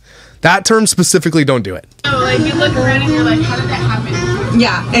 please. That term specifically, don't do it. So, like, you look around and you're like, how did that happen?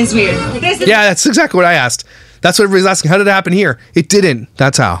 Yeah, it's weird. Yeah, that's exactly what I asked. That's what everybody's asking. How did it happen here? It didn't.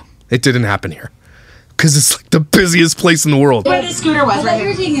 That's how. It didn't happen here. Because it's like the busiest place in the world. Where the scooter was, right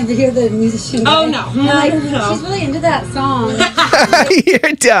here. taking him to hear the musician. Oh, no. I'm like, she's really into that song.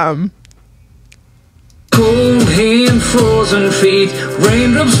 You're dumb. Cold hand, frozen feet,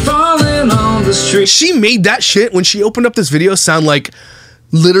 raindrops falling on the street. She made that shit when she opened up this video sound like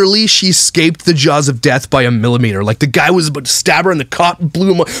literally she escaped the jaws of death by a millimeter. Like the guy was about to stab her and the cop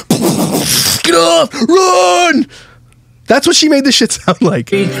blew him like, get off, run! That's what she made this shit sound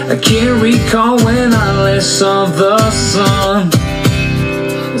like. I can't recall when I last saw the sun.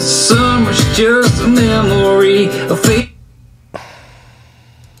 Summer's just a memory, a faded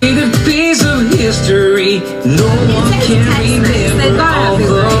piece of history. No one can remember all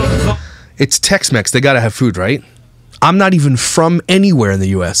the. It's Tex-Mex. They gotta have food, right? I'm not even from anywhere in the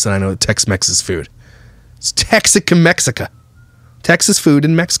U.S. and I know that Tex-Mex is food. It's Texican Mexica. Texas food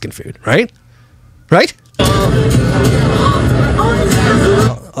and Mexican food, right? Right?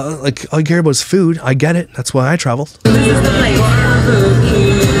 Like, all you care about is food. I get it. That's why I traveled. This is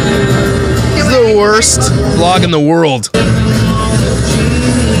the worst vlog in the world.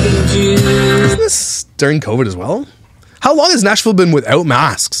 Isn't this during COVID as well? How long has Nashville been without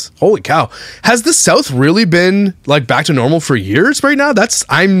masks? Holy cow. Has the South really been like back to normal for years right now?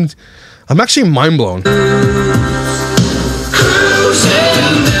 I'm actually mind blown.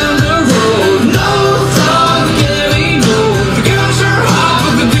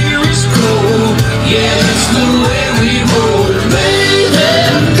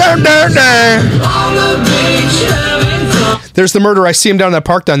 There's the murderer. I see him down in that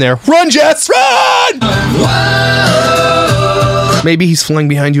park down there. Run, Jess, run! Maybe he's flying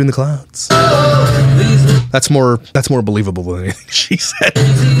behind you in the clouds. That's more believable than anything she said.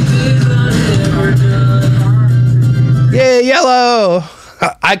 Yay, yellow!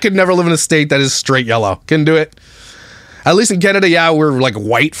 I could never live in a state that is straight yellow. Couldn't do it. At least in Canada, yeah, we're like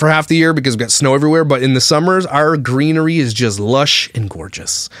white for half the year because we've got snow everywhere. But in the summers, our greenery is just lush and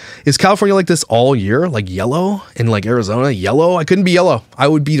gorgeous. Is California like this all year? Like yellow? And like Arizona, yellow? I couldn't be yellow. I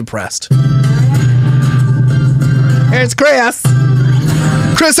would be depressed. Hey, it's Chris.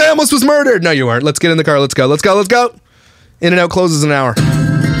 Chris Amos was murdered. No, you weren't. Let's get in the car. Let's go. Let's go. Let's go. In-N-Out closes in an hour.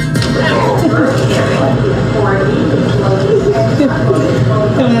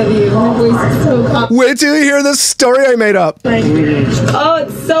 Wait till you hear this story I made up. Oh,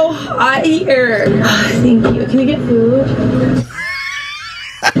 it's so hot here. Thank you. Can we get food?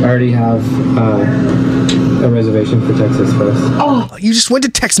 I already have a reservation for Texas Fest. Oh, you just went to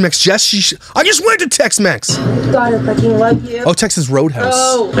Tex-Mex, Jess. I just went to Tex-Mex. God, I fucking love you. Oh, Texas Roadhouse.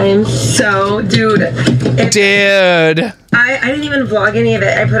 Oh, I am so, dude. I didn't even vlog any of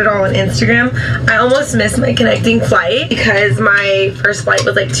it. I put it all on Instagram. I almost missed my connecting flight because my first flight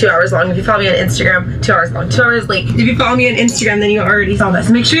was like 2 hours long. If you follow me on Instagram, 2 hours long, 2 hours late. If you follow me on Instagram, then you already saw this.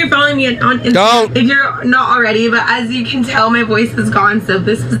 Make sure you're following me on Instagram. Don't. If you're not already, but as you can tell, my voice is gone, so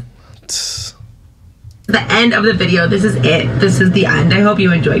this is the end of the video. This is it. This is the end. I hope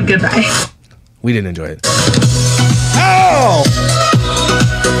you enjoyed. Goodbye. We didn't enjoy it. Oh!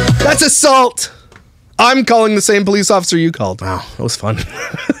 That's assault! I'm calling the same police officer you called. Wow, that was fun.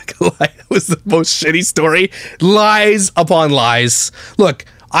 It was the most shitty story. Lies upon lies. Look,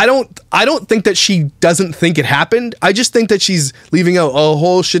 I don't think that she doesn't think it happened. I just think that she's leaving out a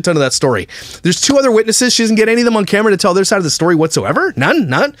whole shit ton of that story. There's 2 other witnesses. She doesn't get any of them on camera to tell their side of the story whatsoever.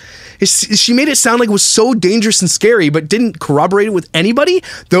 None. She made it sound like it was so dangerous and scary, but didn't corroborate it with anybody.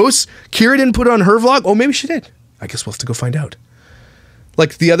 Kira didn't put it on her vlog. Oh, maybe she did. I guess we'll have to go find out.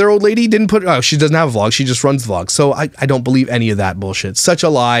 Like the other old lady didn't put, she doesn't have a vlog. She just runs vlogs. So I don't believe any of that bullshit. Such a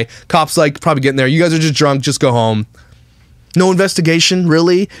lie. Cops like probably getting there. You guys are just drunk. Just go home. No investigation,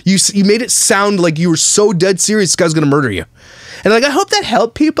 really? You made it sound like you were so dead serious this guy's gonna murder you. And like, I hope that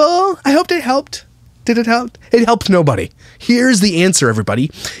helped people. I hoped it helped. Did it help? It helped nobody. Here's the answer,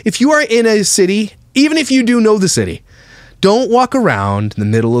 everybody. If you are in a city, even if you do know the city, don't walk around in the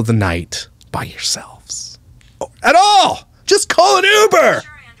middle of the night by yourselves. At all! Just call an Uber!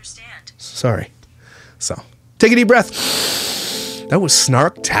 Sure, I understand. Sorry. So, take a deep breath. That was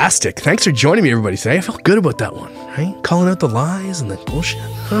snarktastic. Thanks for joining me, everybody, today. I felt good about that one, right? Calling out the lies and the bullshit.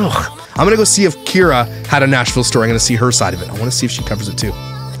 Ugh. I'm gonna go see if Kira had a Nashville story. I'm gonna see her side of it. I wanna see if she covers it too.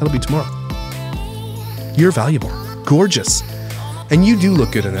 That'll be tomorrow. You're valuable, gorgeous, and you do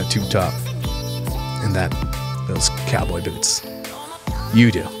look good in that tube top and those cowboy boots.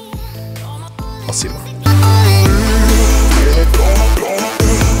 You do. I'll see you tomorrow.